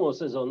pa nākamo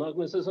sezonu.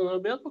 Nākamajā sezonā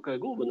bija atpakaļ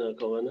Gulbenē,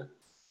 vai ne?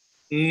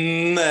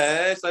 Nē,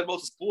 es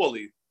aizbraucu uz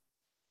Poliju.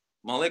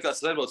 Man liekas,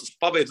 es aizbraucu uz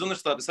pabeidzu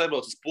universitāti, es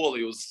aizbraucu uz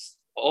Poliju, uz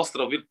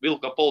Ostrovu,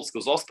 Vilka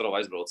Polska, uz Ostrovu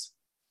aizbraucu.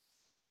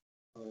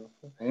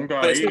 Un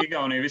kā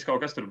Igaunija, viss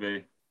kaut kas tur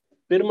bija?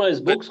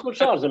 Pirmais buks,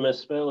 kurš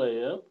ārzemēs spēlēja,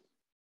 jā?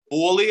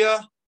 Polijā,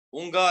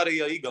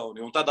 Ungārija,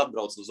 Igaunija, un tad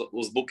atbraucu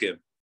uz Bukiem.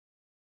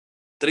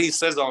 3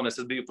 sezonas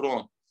es biju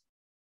prom.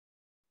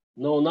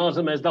 Nu, un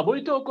ārzemēs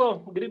dabūji to, ko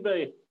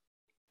gribēji?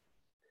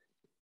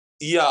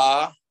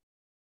 Jā,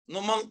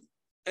 nu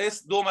es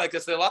domāju, ka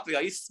es tajā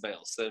Latvijā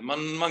izspēles.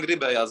 Man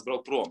gribējās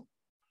braukt prom.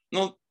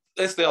 Nu,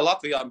 es tajā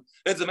Latvijā,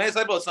 mēs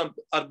aizbraucam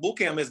ar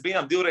Bukiem, mēs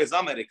bijām 2 reizes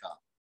Amerikā.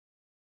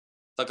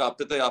 Tā kā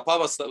tajā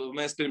pavasarī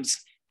mēs pirms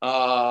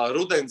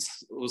rudens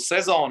uz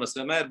sezonas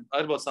vienmēr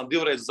aizbraucam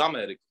 2 reizes uz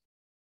Ameriku.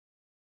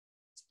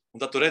 Un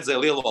tad tu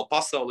redzēji lielo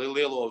pasauli,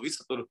 lielo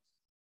visu tur.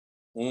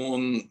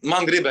 Un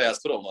man gribējās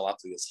prom no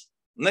Latvijas.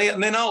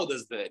 Ne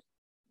naudas dēļ.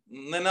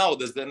 Ne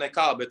naudas dēļ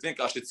nekā, bet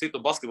vienkārši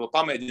citu basketbolu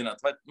pamēģināt.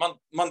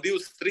 Man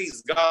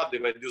 23 gadi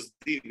vai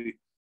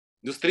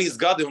 23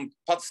 gadi un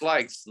pats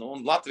laiks. Nu,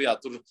 un Latvijā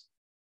tur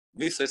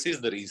visu es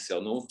izdarījis jau.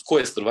 Nu, ko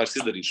es tur vairs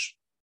izdarīšu?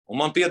 Un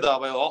man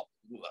piedāvāja,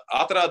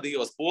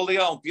 atrādījos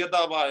Polijā un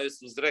piedāvāja es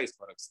uzreiz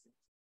parakstīt.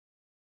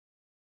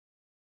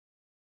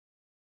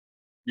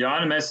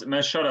 Jāni,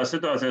 mēs šādā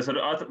situācijās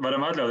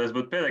varam atļauties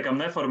būt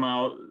pietiekami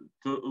neformāli.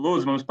 Tu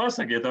lūdzu mums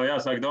pasaki, ja tev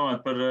jāsāk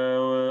domāt par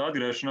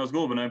atgriešanos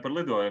Gulbenē par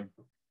lidojumu.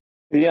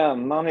 Jā,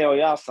 man jau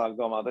jāsāk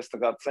domāt. Es tā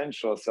kā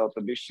cenšos jau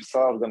te bišķi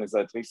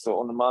saorganizēt visu,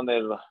 un man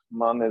ir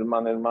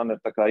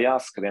tā kā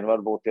jāskrien.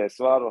 Varbūt, ja es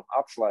varu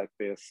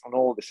atslēgties, un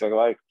Uldis jau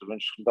vajag, tur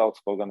viņš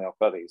daudz ko gan jau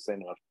arī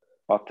zina var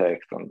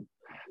pateikt un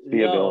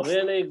piebilst.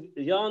 Jā, vienīgi,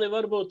 Jāni,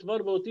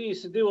 varbūt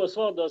īsi 2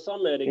 vārdos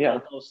Amerikā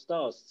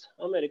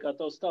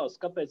tavs stāsts.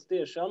 Kāpēc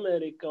tieši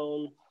Amerika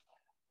un...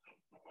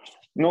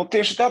 Nu,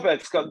 tieši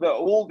tāpēc, kad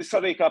Uldis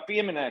arī kā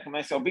pieminēja, ka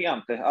mēs jau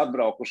bijām te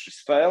atbraukuši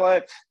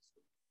spēlēt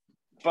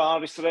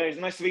pāris reizes.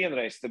 Es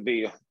vienreiz te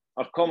biju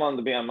ar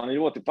komandu bijām, man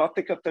ļoti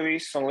patika te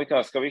viss un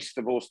likās, ka viss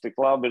te būs tik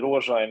labi,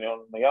 rožaini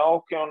un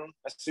jauki. Un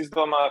es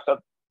izdomāju, ka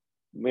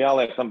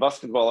jāliek tam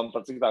basketbolam,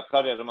 par cik tā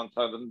karjera man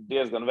tāda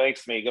diezgan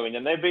veiksmīga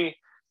viņa nebija.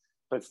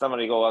 Pēc tam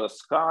arī kaut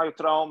kādas kāju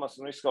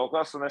traumas un viss kaut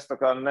kas, un es tā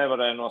kā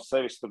nevarēju no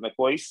sevis tur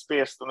neko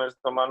izspiest, un es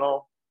domāju, nu,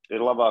 ir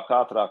labāk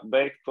ātrāk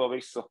beigt to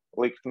visu,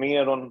 likt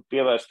mieru un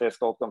pievērsties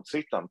kaut kam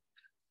citam.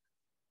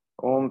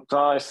 Un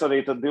tā es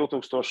arī tad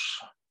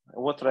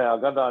 2002.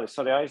 Gadā es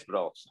arī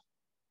aizbraucu.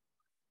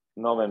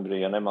 Novembrī,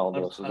 ja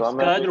nemaldos, uz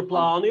Ameriku. Ar skaidru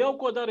plānu jau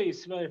ko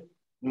darīs, vai?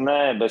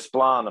 Nē, bez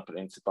plāna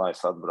principā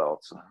es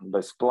atbraucu.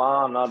 Bez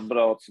plāna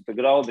atbraucu. Te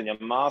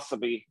Graudiņam māsa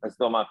bija. Es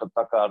domāju,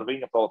 ka tā kā ar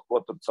viņu kaut ko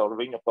tur, caur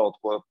viņu kaut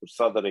ko tur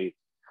sadarīt.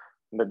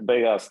 Bet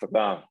beigās tā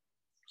kā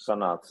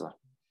sanāca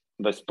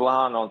bez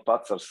plāna un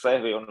pats ar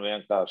sevi un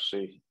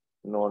vienkārši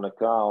no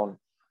nekā un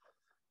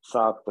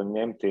sākt un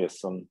ņemties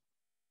un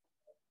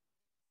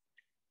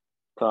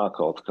tā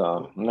kaut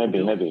kā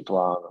nebija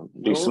plāna.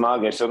 Bija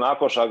smagi. Es jau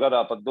nākošā gadā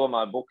pat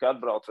domāju, Buki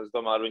atbrauc, es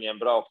domāju ar viņiem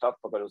braukt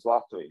atpakaļ uz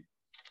Latviju.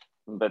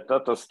 Bet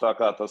tad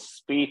tas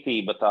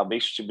spītība tā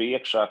bišķi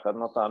bija iekšā, ka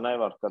no tā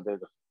nevar, kad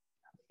ir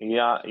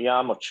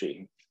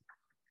jāmočī.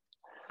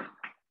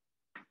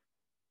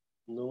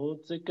 Nu,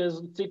 cik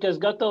es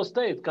gatavs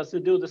teikt, kas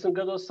ir 20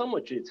 gados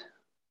samočīts?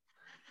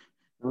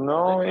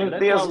 Nu, ir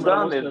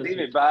diezgan, ir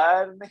 2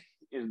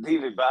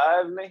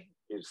 bērni,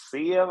 ir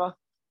sieva,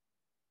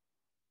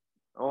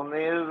 un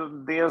ir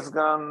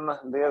diezgan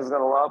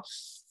labs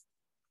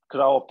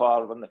kravu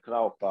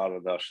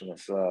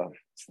pārvadāšanas,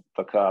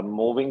 tā kā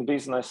moving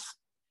business,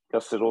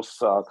 kas ir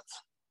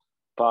uzsākts,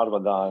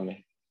 pārvadājumi,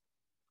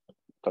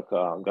 tā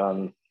kā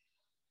gan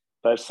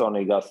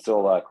personīgās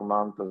cilvēku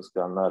mantas,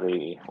 gan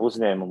arī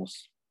uzņēmumus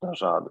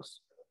dažādus.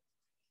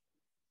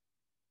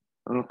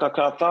 Un tā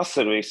kā tas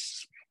ir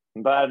viss.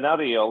 Bērni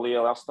arī jau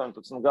lieli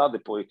 18 gadi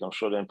puikam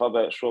šogad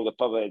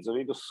pabeidza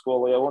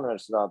vidusskolu, jau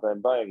universitātē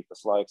baigi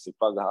tas laiks ir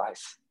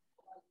pagājis.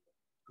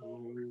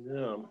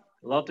 Jā.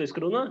 Latviski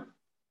runā?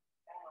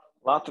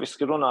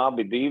 Latviski runā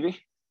abi 2.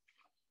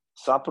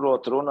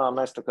 Saprot, runā,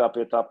 mēs tā kā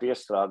pie tā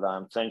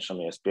piestrādājam,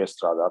 cenšamies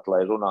piestrādāt,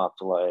 lai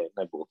runātu, lai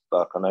nebūtu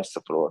tā, ka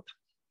nesaprot.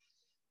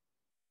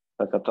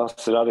 Tā kā tas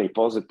ir arī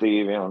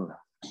pozitīvi,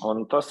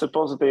 un tas ir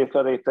pozitīvi,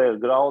 ka arī te ir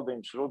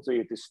Graudiņš,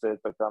 Rudzītis,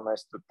 tā kā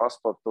mēs tur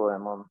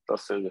pasportojam, un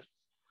tas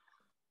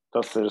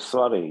ir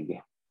svarīgi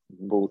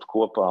būt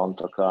kopā un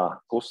tā kā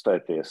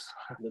kustēties.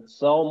 Bet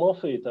savu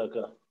mafiju tā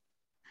kā.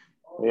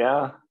 Jā.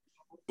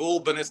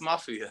 Gulbenes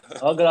mafija.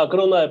 Agrāk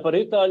runāja par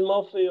itāļu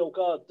mafiju, un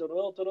kā tur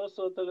vēl tur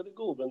esot, tagad ir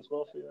Gulbenes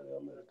mafija arī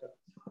Amerikā.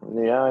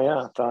 Jā,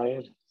 tā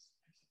ir.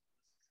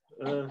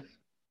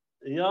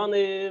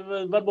 Jāni,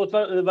 varbūt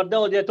var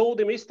deleģēt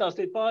Uldim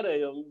izstāstīt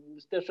pārējo.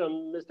 Mēs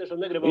tiešām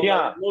negribam,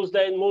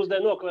 mūsdien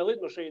nokavē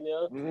lidmašīnu,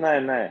 jā?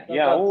 Nē.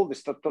 Jā,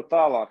 Uldis tad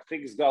tālāk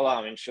tiks galā,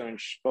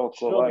 viņš kaut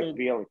ko vajag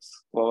pieliks.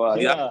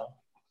 Jā.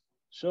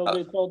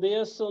 Šobrīd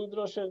paldies un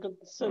droši vien, ka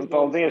sestdien.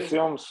 Paldies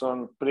jums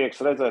un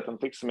prieks redzēt un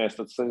tiksimies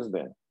tad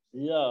sestdien.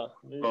 Jā.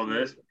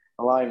 Paldies.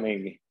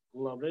 Laimīgi.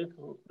 Labi,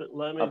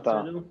 laimīgi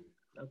ceļu.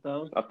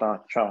 Atā,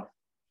 čau.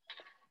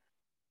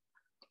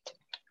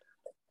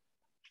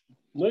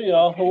 Nu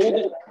jā,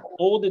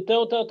 Uldi,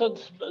 tev tā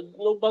tad,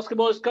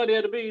 basketbolas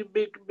karjera bija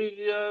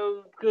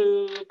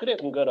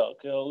krietni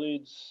garāk, jā,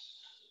 līdz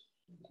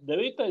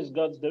 9.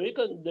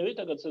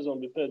 gada sezona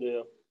bija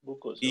pēdējā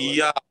Bukos.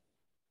 Jā,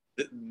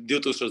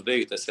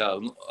 2009. Jā,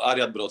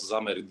 arī atbrauc uz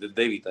Ameriku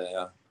 9.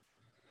 Jā.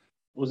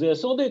 Uz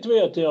iesildīt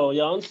vietu jau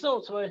Jānis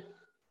sauc, vai?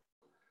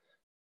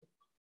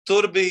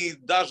 Tur bija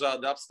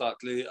dažādi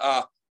apstākļi.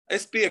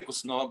 Es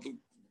piekusu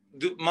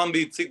man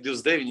bija cik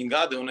 29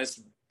 gadi, un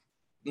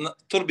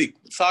tur bija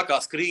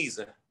sākās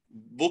krīze.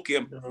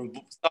 Bukiem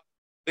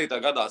 7.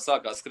 gadā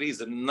sākās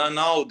krīze.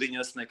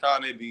 Naudiņas nekā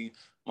nebija.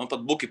 Man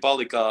pat buki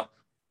palika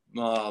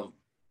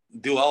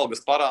 2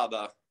 algas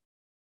parādā.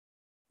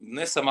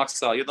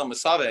 Nesamaksā,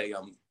 iedomājies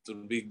savējam. Tur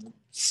bija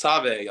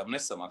savējam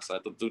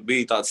nesamaksāja. Tur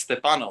bija tāds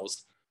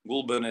Stepanovs,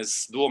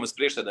 Gulbenes domas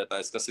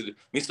priekšsēdētājs, kas ir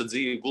visu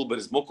dzīvi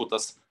Gulbenes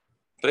Mukutas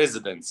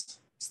prezidents.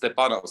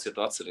 Stepanovs, ja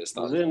tu atceries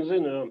tā. Zinu,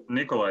 jā.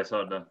 Nikolais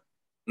vārdā.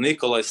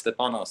 Nikolais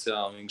Stepanovs, jā,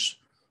 viņš.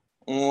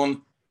 Un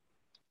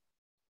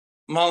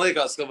man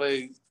liekas, ka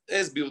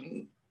es biju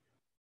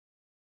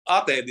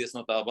atēdies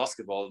no tā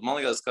basketbola. Man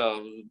liekas, ka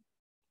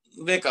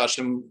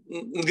vienkārši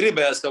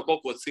gribējās kaut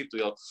ko citu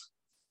jau.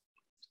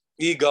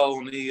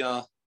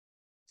 Igaunija,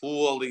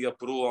 Polija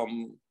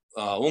prom,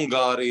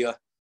 Ungārija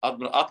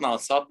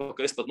atnāca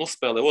atpakaļ. Es pat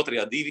nospēlēju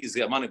 2.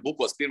 divīzijā, mani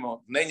bukos pirmo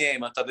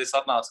neņēma, tad es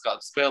atnācu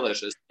kādu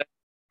spēlējušies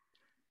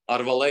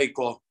ar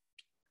Valejko.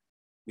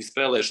 Bija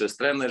spēlējušies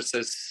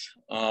treneris,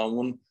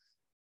 un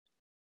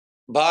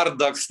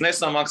Bārdaks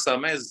nesamaksā,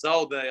 mēs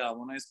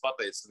zaudējām, un es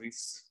pateicu,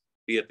 viss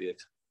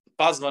pietiek.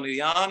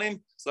 Pazvanīju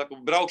Jānim,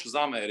 saku, braukšu uz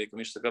Ameriku,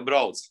 viņš saka,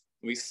 brauc.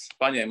 Viss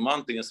paņēma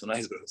mantiņas un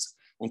aizbrauc.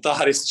 Un tā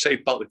arī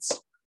šeit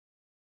palicis.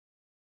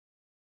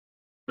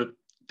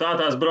 Tā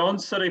tās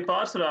bronzas arī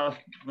pārsvarā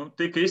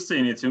tika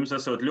izcīnīts. Jums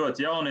esot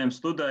ļoti jauniem,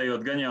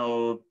 studējot, gan jau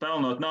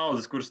pelnot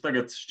naudas, kuras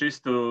tagad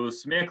šķistu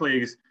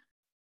smieklīgas.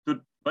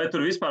 Vai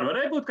tur vispār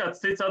varēja būt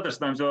kāds cits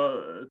atrasinājums, jo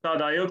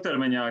tādā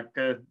ilgtermiņā,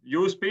 ka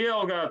jūs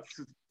pieaugāt,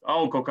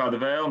 aug kaut kāda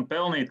vēlme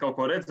pelnīt, kaut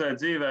ko redzēt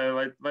dzīvē,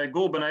 vai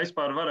Gulbenē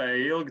vispār varēja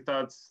ilgi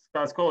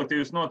tāds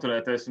kolektīvs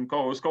noturēties un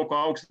uz kaut ko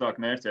augstāk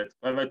mērķēt?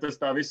 Vai tas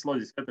tā viss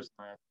loģiski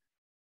atrisinājās?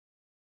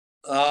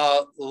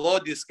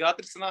 Loģiski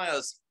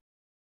atrisinājās.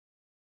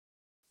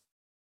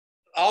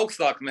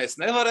 Augstāk mēs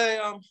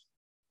nevarējām.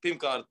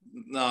 Pirmkārt,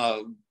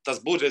 tas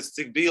budžets,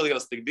 cik bija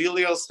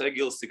liels,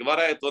 Egils, cik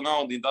varēja to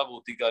naudu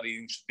dabūt, tik arī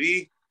viņš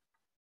bija.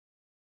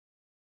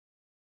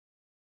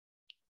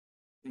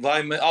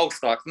 Vai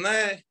augstāk?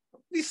 Nē,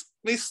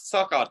 viss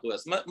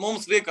sakārtojas.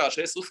 Mums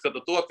vienkārši, es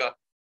uzskatu to, ka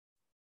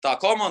tā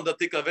komanda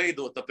tika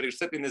veidota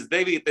priekš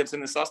 79,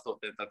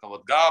 78. Tā kā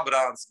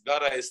Gābrāns,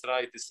 Garais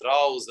Raitis,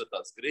 Rauze,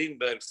 tāds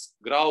Grīnbergs,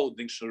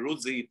 Graudiņš,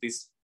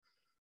 Rudzītis.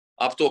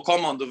 Ap to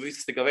komandu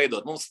viss tika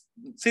veidot. Mums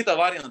cita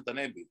varianta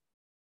nebija.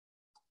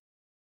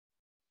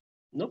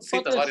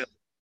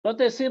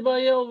 Patiesībā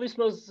jau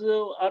vismaz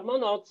ar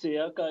manu acī,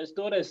 kā es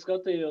toreiz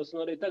skatījos,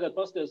 un arī tagad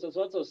paskatījos tos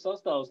vecos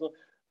sastāvus,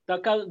 tā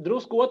kā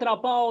drusku otrā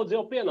paudze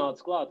jau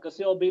pienāca klāt,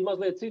 kas jau bija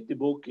mazliet citi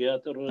buki. Ja?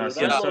 Tur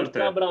Raimonds,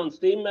 Kabrāns,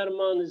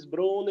 Timermanis,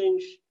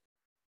 Brūniņš,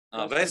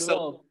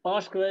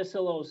 Paška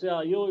Veselovs,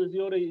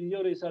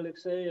 Jurijs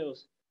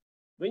Aleksejevs.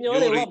 Viņi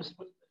arī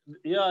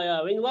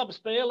viņi labi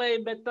spēlēja,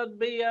 bet tad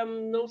bija,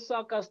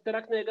 sākās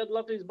traknie gadu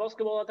Latvijas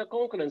basketbolā tā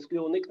konkurence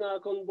kļuva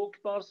niknāk un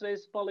buki pāris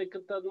reizes palika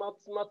tad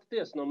mata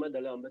tiesa no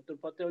medaļām, bet tur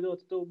pat jau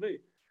ļoti tuvu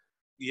bija.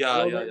 Jā.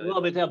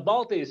 Labi, tajā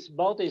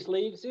Baltijas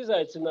līgas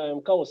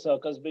izaicinājuma kausā,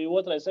 kas bija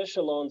 2.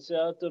 ešelons,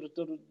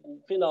 tur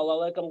finālā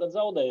laikam gan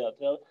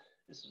zaudējāt, jā.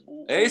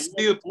 Es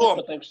biju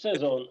prom.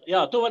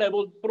 Jā, tu varēja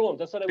būt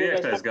prom, tas varēja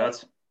būt 5.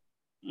 gads.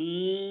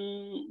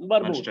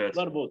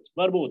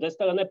 Varbūt. Es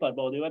tagad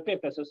nepārbaudīju, vai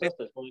 5. vai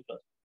 6.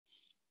 likās.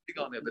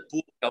 Igaunijā, bet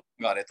Polijā,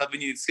 Ungārijā. Tad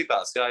viņi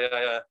citās, jā.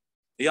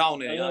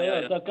 Jaunie, jā.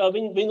 Tā kā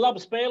viņi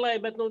labi spēlēja,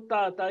 bet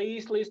tā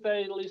īsti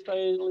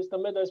līdz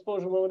tam medaļas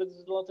požumam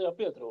Latvijā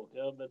pietrūka.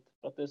 Jā, bet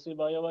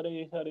patiesībā jau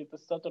arī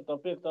tas 4.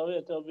 5.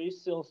 vieta jau bija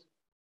izcils.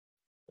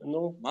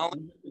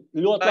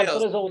 Ļoti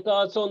labs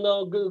rezultāts un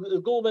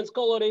Gulbens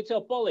kolorīts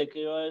jau palika,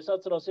 jo es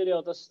atceros, ir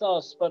jau tas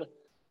stāsts par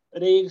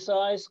Rīgas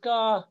ASK,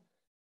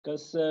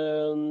 kas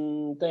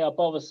tajā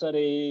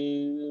pavasarī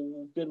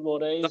pirmo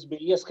reizi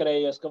bija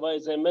ieskrējies, ka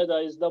vajadzēja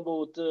medaļas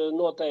dabūt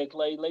noteikti,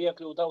 lai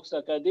iekļūtu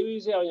augstākajā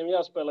divīzijā, viņam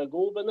jāspēlē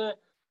Gulbenē,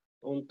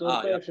 un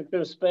tur pēkšņi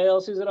pirms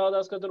spēles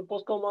izrādās, ka tur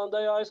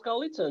puskomandai ASK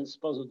licences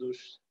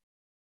pazudušas.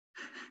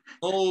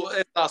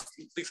 Es tās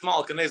tik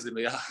smalki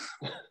nezinu, jā.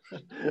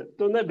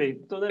 Tu nebija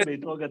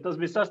to, ka tas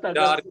bija 6.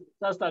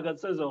 gada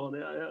sezona,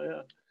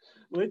 jā.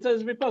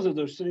 Licences bija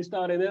pazudušas, viņas tā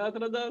arī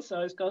neatradās.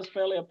 ASK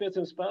spēlēja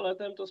 500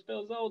 spēlētēm, to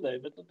spēli zaudēja,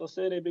 bet to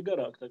sērija bija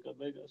garāka, tā kā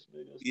beigās.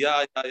 Jā.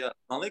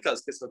 Man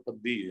liekas, ka es pat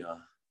biju, jā.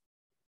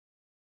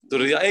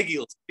 Tur, ja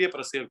Egils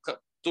pieprasīja,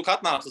 tu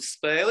atnāc uz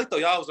spēli,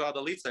 tev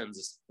jāuzrāda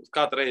licences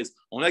katru reizi,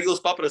 un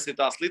Egils paprasīja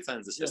tās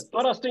licences.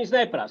 Parasti viņas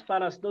neprasa,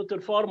 parasti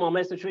tur formā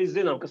mēs taču visi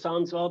zinām, ka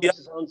Sandis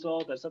Valters ir Sandis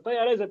Valters.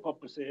 Tajā reizē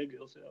paprasīja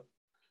Egils, jā.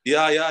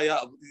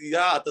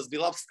 Jā, tas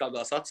bija labs,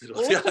 kādās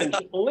atceros.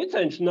 Un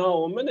licenču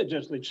nav, un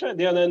menedžers līdz šai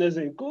dienai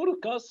nezinu, kur,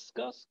 kas,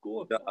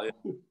 ko. Jā.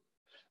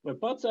 Vai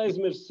pats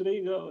aizmirsts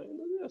Rīgā, vai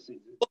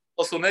jāsīdzi.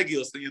 Un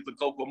Egils, viņi tur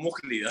kaut ko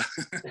muhnīja.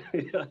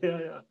 Jā.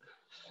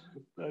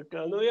 Tā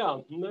kā, jā,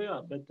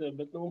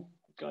 bet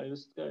kā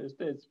jūs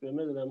teicat, pie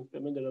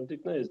medaļām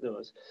tik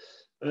neizdevās.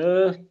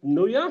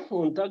 Nu jā,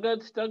 un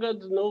tagad,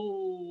 nu,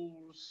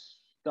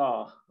 tā,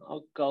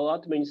 atkal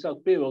atmiņa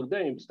sāk pievilkt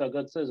 19.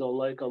 Gada sezonu,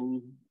 laikam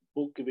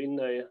Buki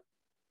vinnēja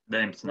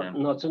 19.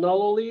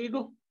 Nacionālo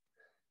līgu.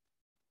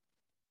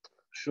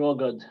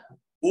 Šogad.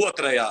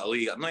 Otrajā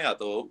līgā, nu jā,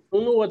 to.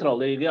 Nu, otrā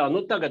līga, jā.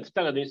 Nu, tagad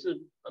viņas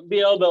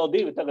bija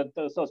LBL2, tagad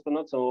sauc par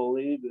Nacionālo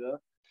līgu, jā.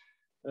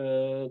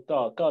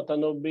 Tā, kā tā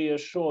nu bija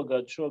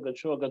šogad?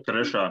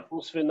 Trešā.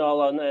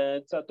 Pusfinālā, nē,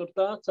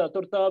 ceturtā,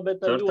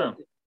 bet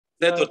ļoti.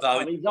 Ceturtā.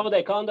 Viņi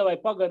zaudēja Kandavai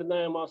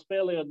pagarinājumā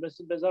spēlējot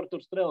bez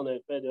Artura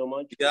Strelnieku pēdējo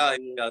maču,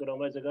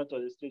 kuram vajadzēja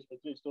gatavoties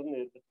 3-3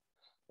 turnīru.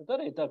 Bet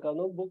arī tā kā,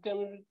 nu,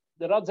 Bukiem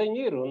radziņi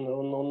ir,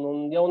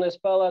 un jaunie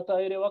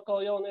spēlētāji ir jau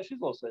atkal jaunieši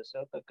izlasēs,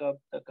 jā. Tā kā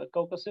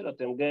kaut kas ir ar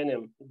tiem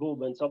gēniem,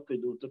 Gulbens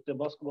apvidū, tur tie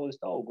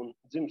basketbolisti aug un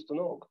dzimst un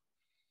aug.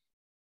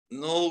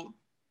 Nu,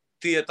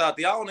 tie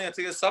tādi jaunie,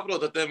 cik es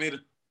saprotu, tiem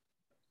ir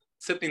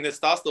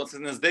 78,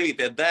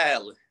 79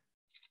 dēli.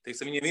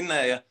 Teiksim, viņi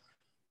vinnēja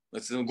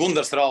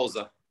Gundars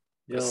Rauza.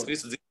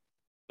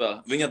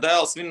 Viņa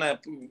dēls vinnēja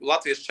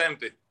Latvijas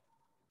čempi.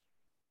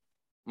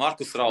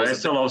 Markus Rauza.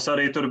 Veselovs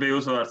arī tur bija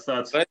uzvārds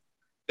tāds.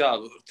 Jā,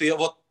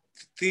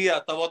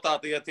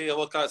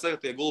 kā es saku,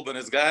 tie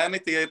Gulbenes gēni,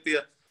 tie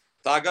ir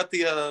tagad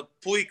tie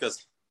puikas.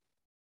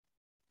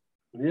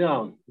 Jā,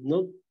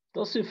 nu,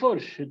 tas ir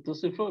forši.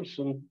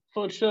 Un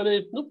forši arī,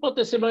 nu,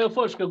 patiesībā jau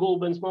forši, ka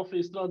Gulbenes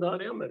mafija strādā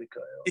arī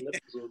Amerikā, jau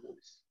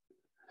nepazūdīs.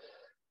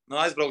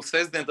 Nu, aizbrauks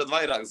sestdien, tad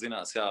vairāk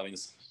zinās, jā,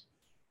 viņas.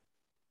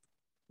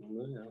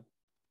 Nu, jā.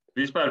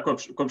 Vispār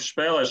kopš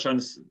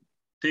spēlēšanas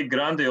tik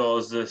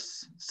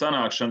grandiozas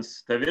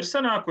sanākšanas tev ir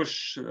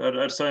sanākuši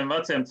ar saviem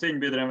veciem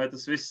cīņbiedriem, vai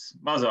tas viss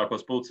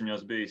mazākos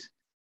pulciņos bijis?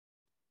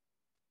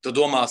 Tu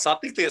domā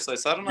satikties vai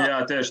sarunāt? Jā,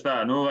 tieši tā.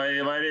 Nu,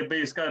 vai ir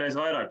bijis kādreiz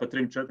vairāk par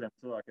 3-4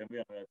 cilvēkiem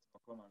vienvērts no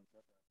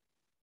komandas?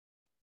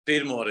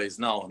 Pirmoreiz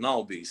nav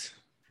bijis.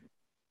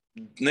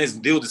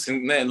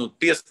 Nezinu,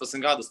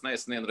 15 gadus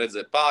neesmu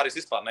redzējis. Pāris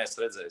vispār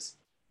neesmu redzējis.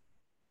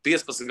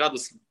 15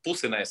 gadus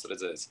pusi neesmu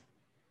redzējis.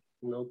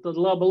 Nu, tad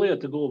laba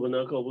lieta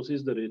Gulbenā kaut būs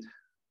izdarīt.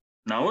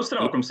 Nav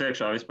uztraukums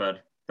iekšā vispār?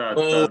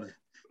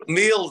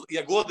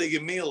 Ja godīgi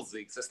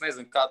milzīgs, es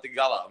nezinu, kā tik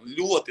galā.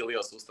 Ļoti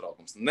liels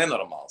uztraukums,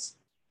 nenormāls.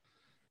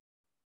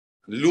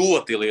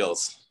 Ļoti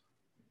liels.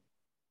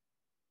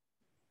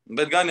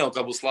 Bet gan jau,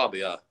 ka būs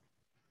labi, jā.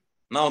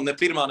 Nav ne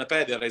pirmā, ne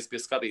pēdējā reize pie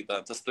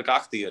skatītājiem. Tas tā kā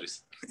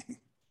aktieris.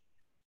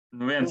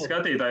 Nu, viens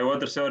skatītāji,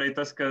 otrs jau arī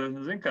tas, ka,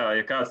 zin kā,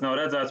 ja kāds nav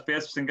redzēts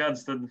 15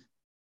 gadus, tad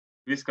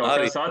viss kaut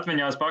kāds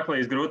atmiņās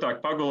paklīs, grūtāk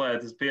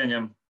pagulēt, es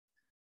pieņemu.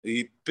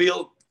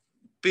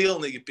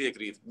 Pilnīgi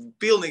piekrīt.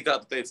 Pilnīgi, kā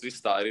tu teici,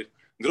 viss tā ir.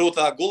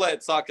 Grūtāk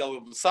gulēt, sāk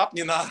jau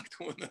sapņi nākt.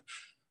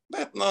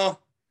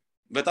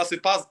 Bet tas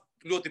ir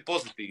ļoti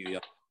pozitīvi,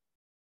 jā.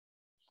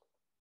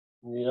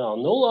 Jā,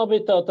 nu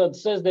labi, tad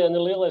sestdien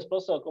ir lielais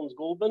pasākums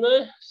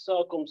Gulbenē.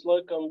 Sākums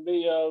laikam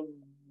bija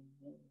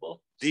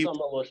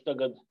samaloši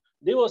tagad.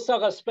 2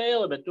 sākās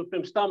spēle, bet tur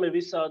pirms tam ir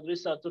visādi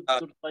tur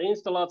tā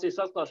instalācijas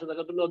atklāšana,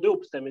 ka tur no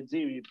 12 ir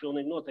dzīvība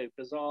pilnīgi noteikti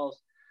pie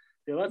zāles.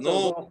 Pie vecās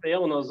zāles, pie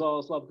jaunās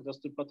zāles, labi, ka tas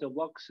tur pat jau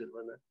blakus ir,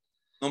 vai ne?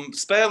 Nu,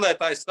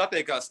 spēlētājs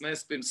satiekās,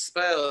 mēs pirms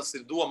spēles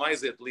ir doma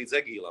aiziet līdz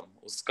Egīlam,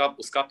 uz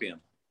kapiem.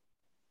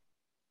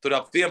 Tur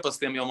ap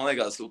 11 jau, man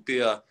liekas,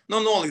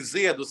 nolikt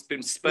ziedus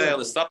pirms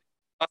spēles,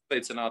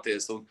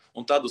 atveicināties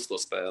un tad uz to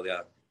spēli,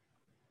 jā.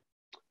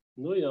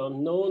 Nu jā,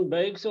 un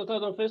beigas jau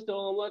tādām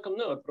festivālām laikam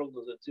nevar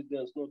prognozēt, cik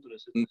dienas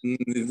noturēsiet.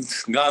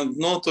 Gan,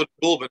 tur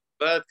Gulbenes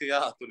svētki,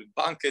 jā, tur ir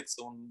bankets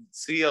un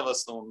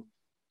sievas un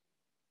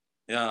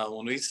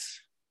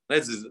viss.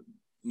 Redzi,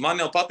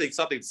 man jau patīk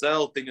satikt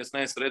zeltiņu, es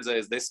neesmu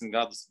redzējis 10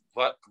 gadus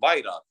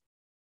vairāk.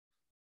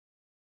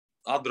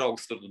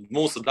 Atbrauks tur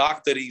mūsu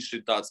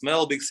dakterīši, tāds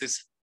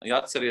Melbiksis, ja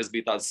atceries,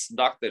 bija tāds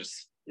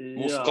dakters.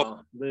 Jā.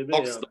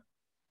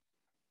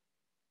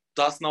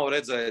 Tas nav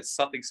redzēts,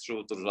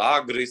 satikšu tur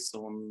Agris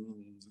un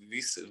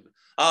visi.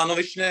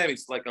 Viņš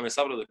nevis, laikam es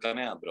saprotu, ka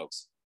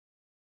neatbrauks.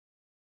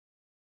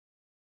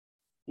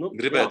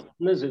 Gribētu?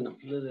 Nezinu,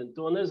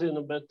 to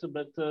nezinu, bet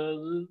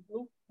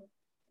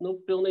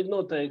pilnīgi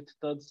noteikti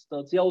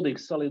tāds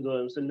jaudīgs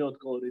salidojums ir ļoti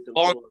kolorītam.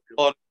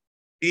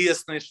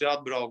 Tiesneši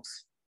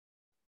atbrauks.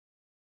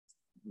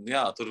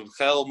 Jā, tur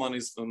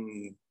Helmanis un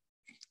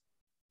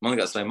man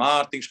liekas, vai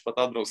Mārtiņš pat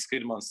atbrauks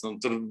Skirmans, un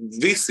tur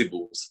visi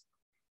būs.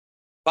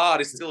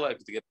 Pāris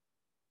cilvēku tikai.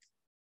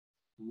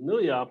 Nu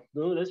jā,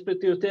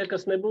 respektīvi tie,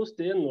 kas nebūs,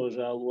 tie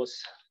nožēlos.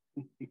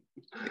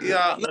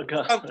 Jā,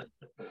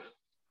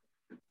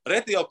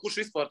 reti jau kurš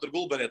vispār tur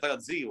Gulbenē tagad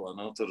dzīvo.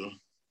 Tur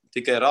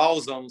tikai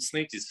Rauza un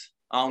Sniķis.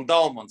 Un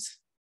Daumans.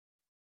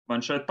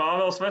 Man šeit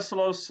Pāvels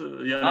Veselovs,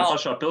 ja ne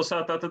pašā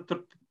pilsētā, tad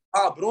tur...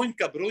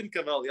 Bruņka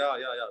vēl, jā.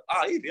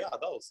 Ir, jā,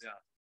 daudz, jā.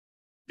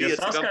 Ja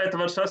saskaita,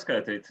 var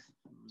saskaitīt.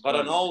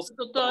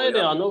 Tā ir,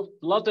 jā.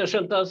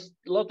 Latviešiem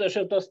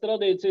tās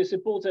tradīcijas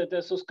ir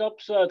pulcēties uz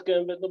kapu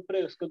svētkiem, bet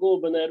prieks, ka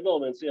Gulbenē ir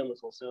vēl viens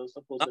iemesls, jau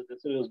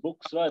sapulcēties arī uz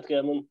buku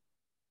svētkiem.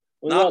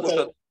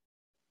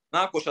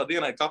 Nākošā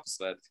dienā ir kapu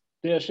svētki.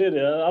 Tieši ir,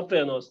 jā,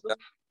 apvienos.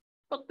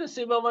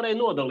 patiesībā varēja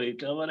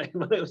nodalīt, jā,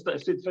 varēja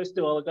uztaisīt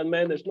festivālu, kad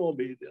mēneši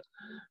nobīd, jā.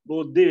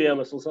 Būtu 2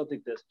 iemesli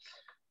satikties.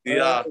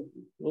 Jā.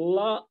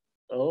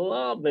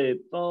 Labi,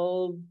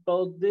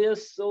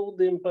 paldies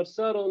Uldim par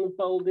sarunu,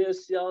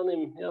 paldies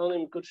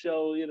Jānim, kurš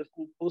jau ir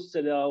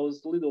pusceļā uz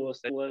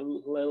lidostu,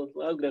 lai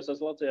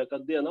atgrieztos Latvijā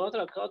kādu dienu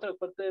ātrāk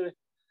par tevi.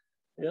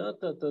 Jā,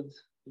 tad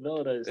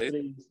vēlreiz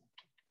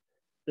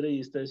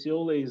 30.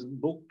 jūlijas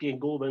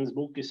Gulbenes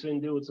Buki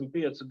svin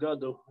 25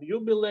 gadu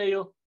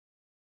jubileju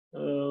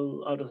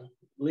ar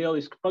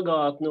lielisku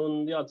pagātni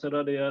un jācer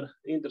arī ar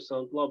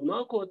interesantu labu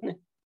nākotni.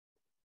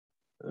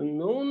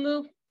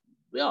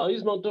 Jā,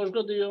 izmantošu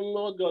gadījumu,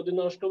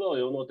 atgādināšu, ka vēl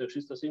jau notiek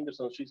tas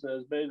interesants šīs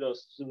nedēļas beigās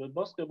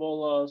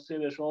basketbolā.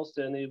 Sieviešu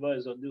valstsienība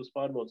aizved 2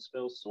 pārbaudas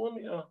spēles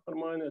Somijā par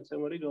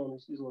mājniecēm ar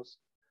Igaunijas izlasi.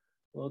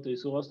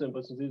 Latvijas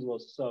U18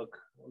 izlasi sāk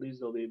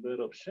līdzdalību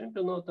Eiropas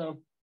čempionātā.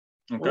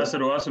 Un kas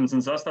ir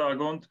U18 sastāvā,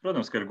 Gunta?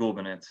 Protams, ka ir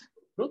Gulbenietis.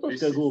 Protams,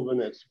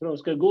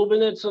 ka ir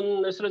Gulbenietis,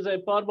 un es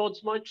redzēju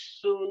pārbaudas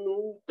mačus,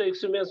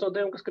 teiksim, viens no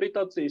tiem, kas krīt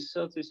acīs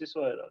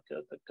visvairāk.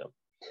 Jā, tā kā.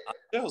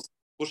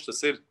 Kurš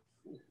tas ir?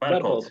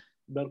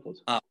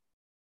 Berkolds.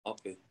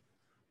 Okay.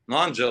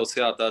 Anģels,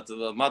 jā, tātad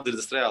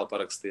Madrides Reāli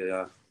parakstīja,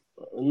 jā.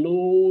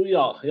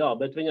 Jā,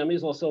 bet viņam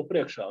izlasa jau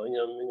priekšā.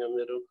 Viņam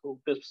ir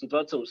 15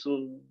 vecums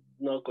un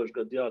nākošu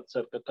gadu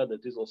jācer, ka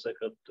kadeti izlasē,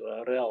 ka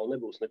Reāli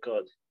nebūs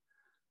nekāda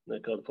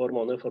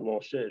formāla,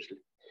 neformāla šķēršļi.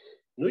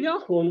 Jā,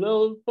 un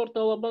vēl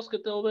portālā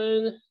Basket.lv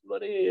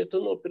var ieiet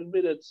un nopirkt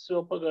biļetes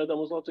vēl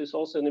pagaidām uz Latvijas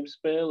valstsienības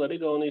spēli ar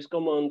Igaunijas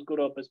komandu,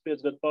 kurā pēc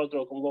 5 gadu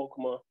pārtraukuma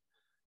laukumā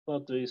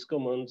Latvijas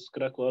komandas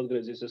kreklā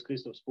atgriezīsies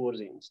Kristofs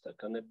Porzīnis. Tā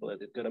kā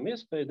nepalietiet garam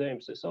iespēju,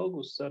 19.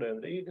 augusts, Arēna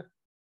Rīga.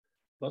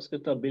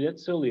 Basketā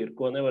biļetes vēl ir,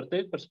 ko nevar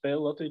teikt par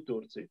spēli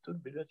Latviju-Turciju. Tur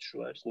biļetes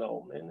vairs nav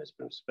mēnesi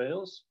pirms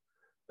spēles.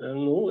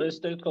 Es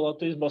teiktu, ka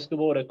Latvijas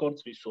basketbola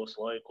rekords visos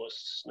laikos,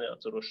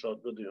 neatceros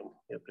šādu gadījumu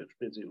iepriekš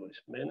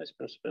piedzīvojis. Mēnesi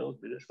pirms spēles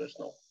biļetes vairs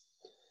nav.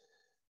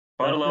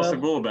 Paralēls ar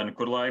Gulbeni,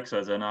 kur laiks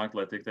vajadzēja nākt,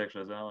 lai tiktu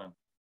iekšā zālē.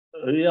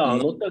 Jā,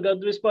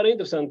 tagad vispār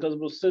interesanti, kas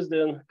būs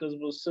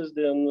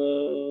sestdien,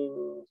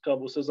 kā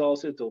būs ar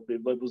zāles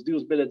ietilpība, vai būs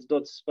 2 biļetes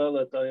dotas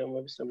spēlētājiem,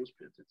 vai visiem būs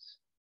pieticis.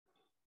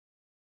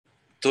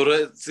 Tur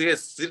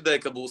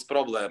dzirdēju, ka būs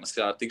problēmas,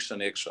 jā,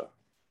 tikšana iekšā.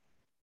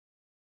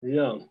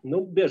 Jā,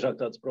 biežāk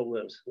tādas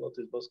problēmas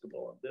Latvijas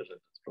basketbolā,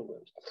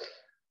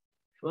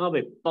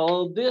 Labi,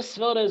 paldies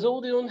vēlreiz,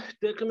 Uldi, un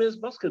tiekamies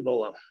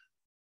basketbolā.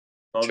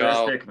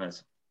 Paldies,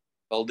 tiekamies.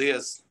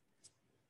 Paldies.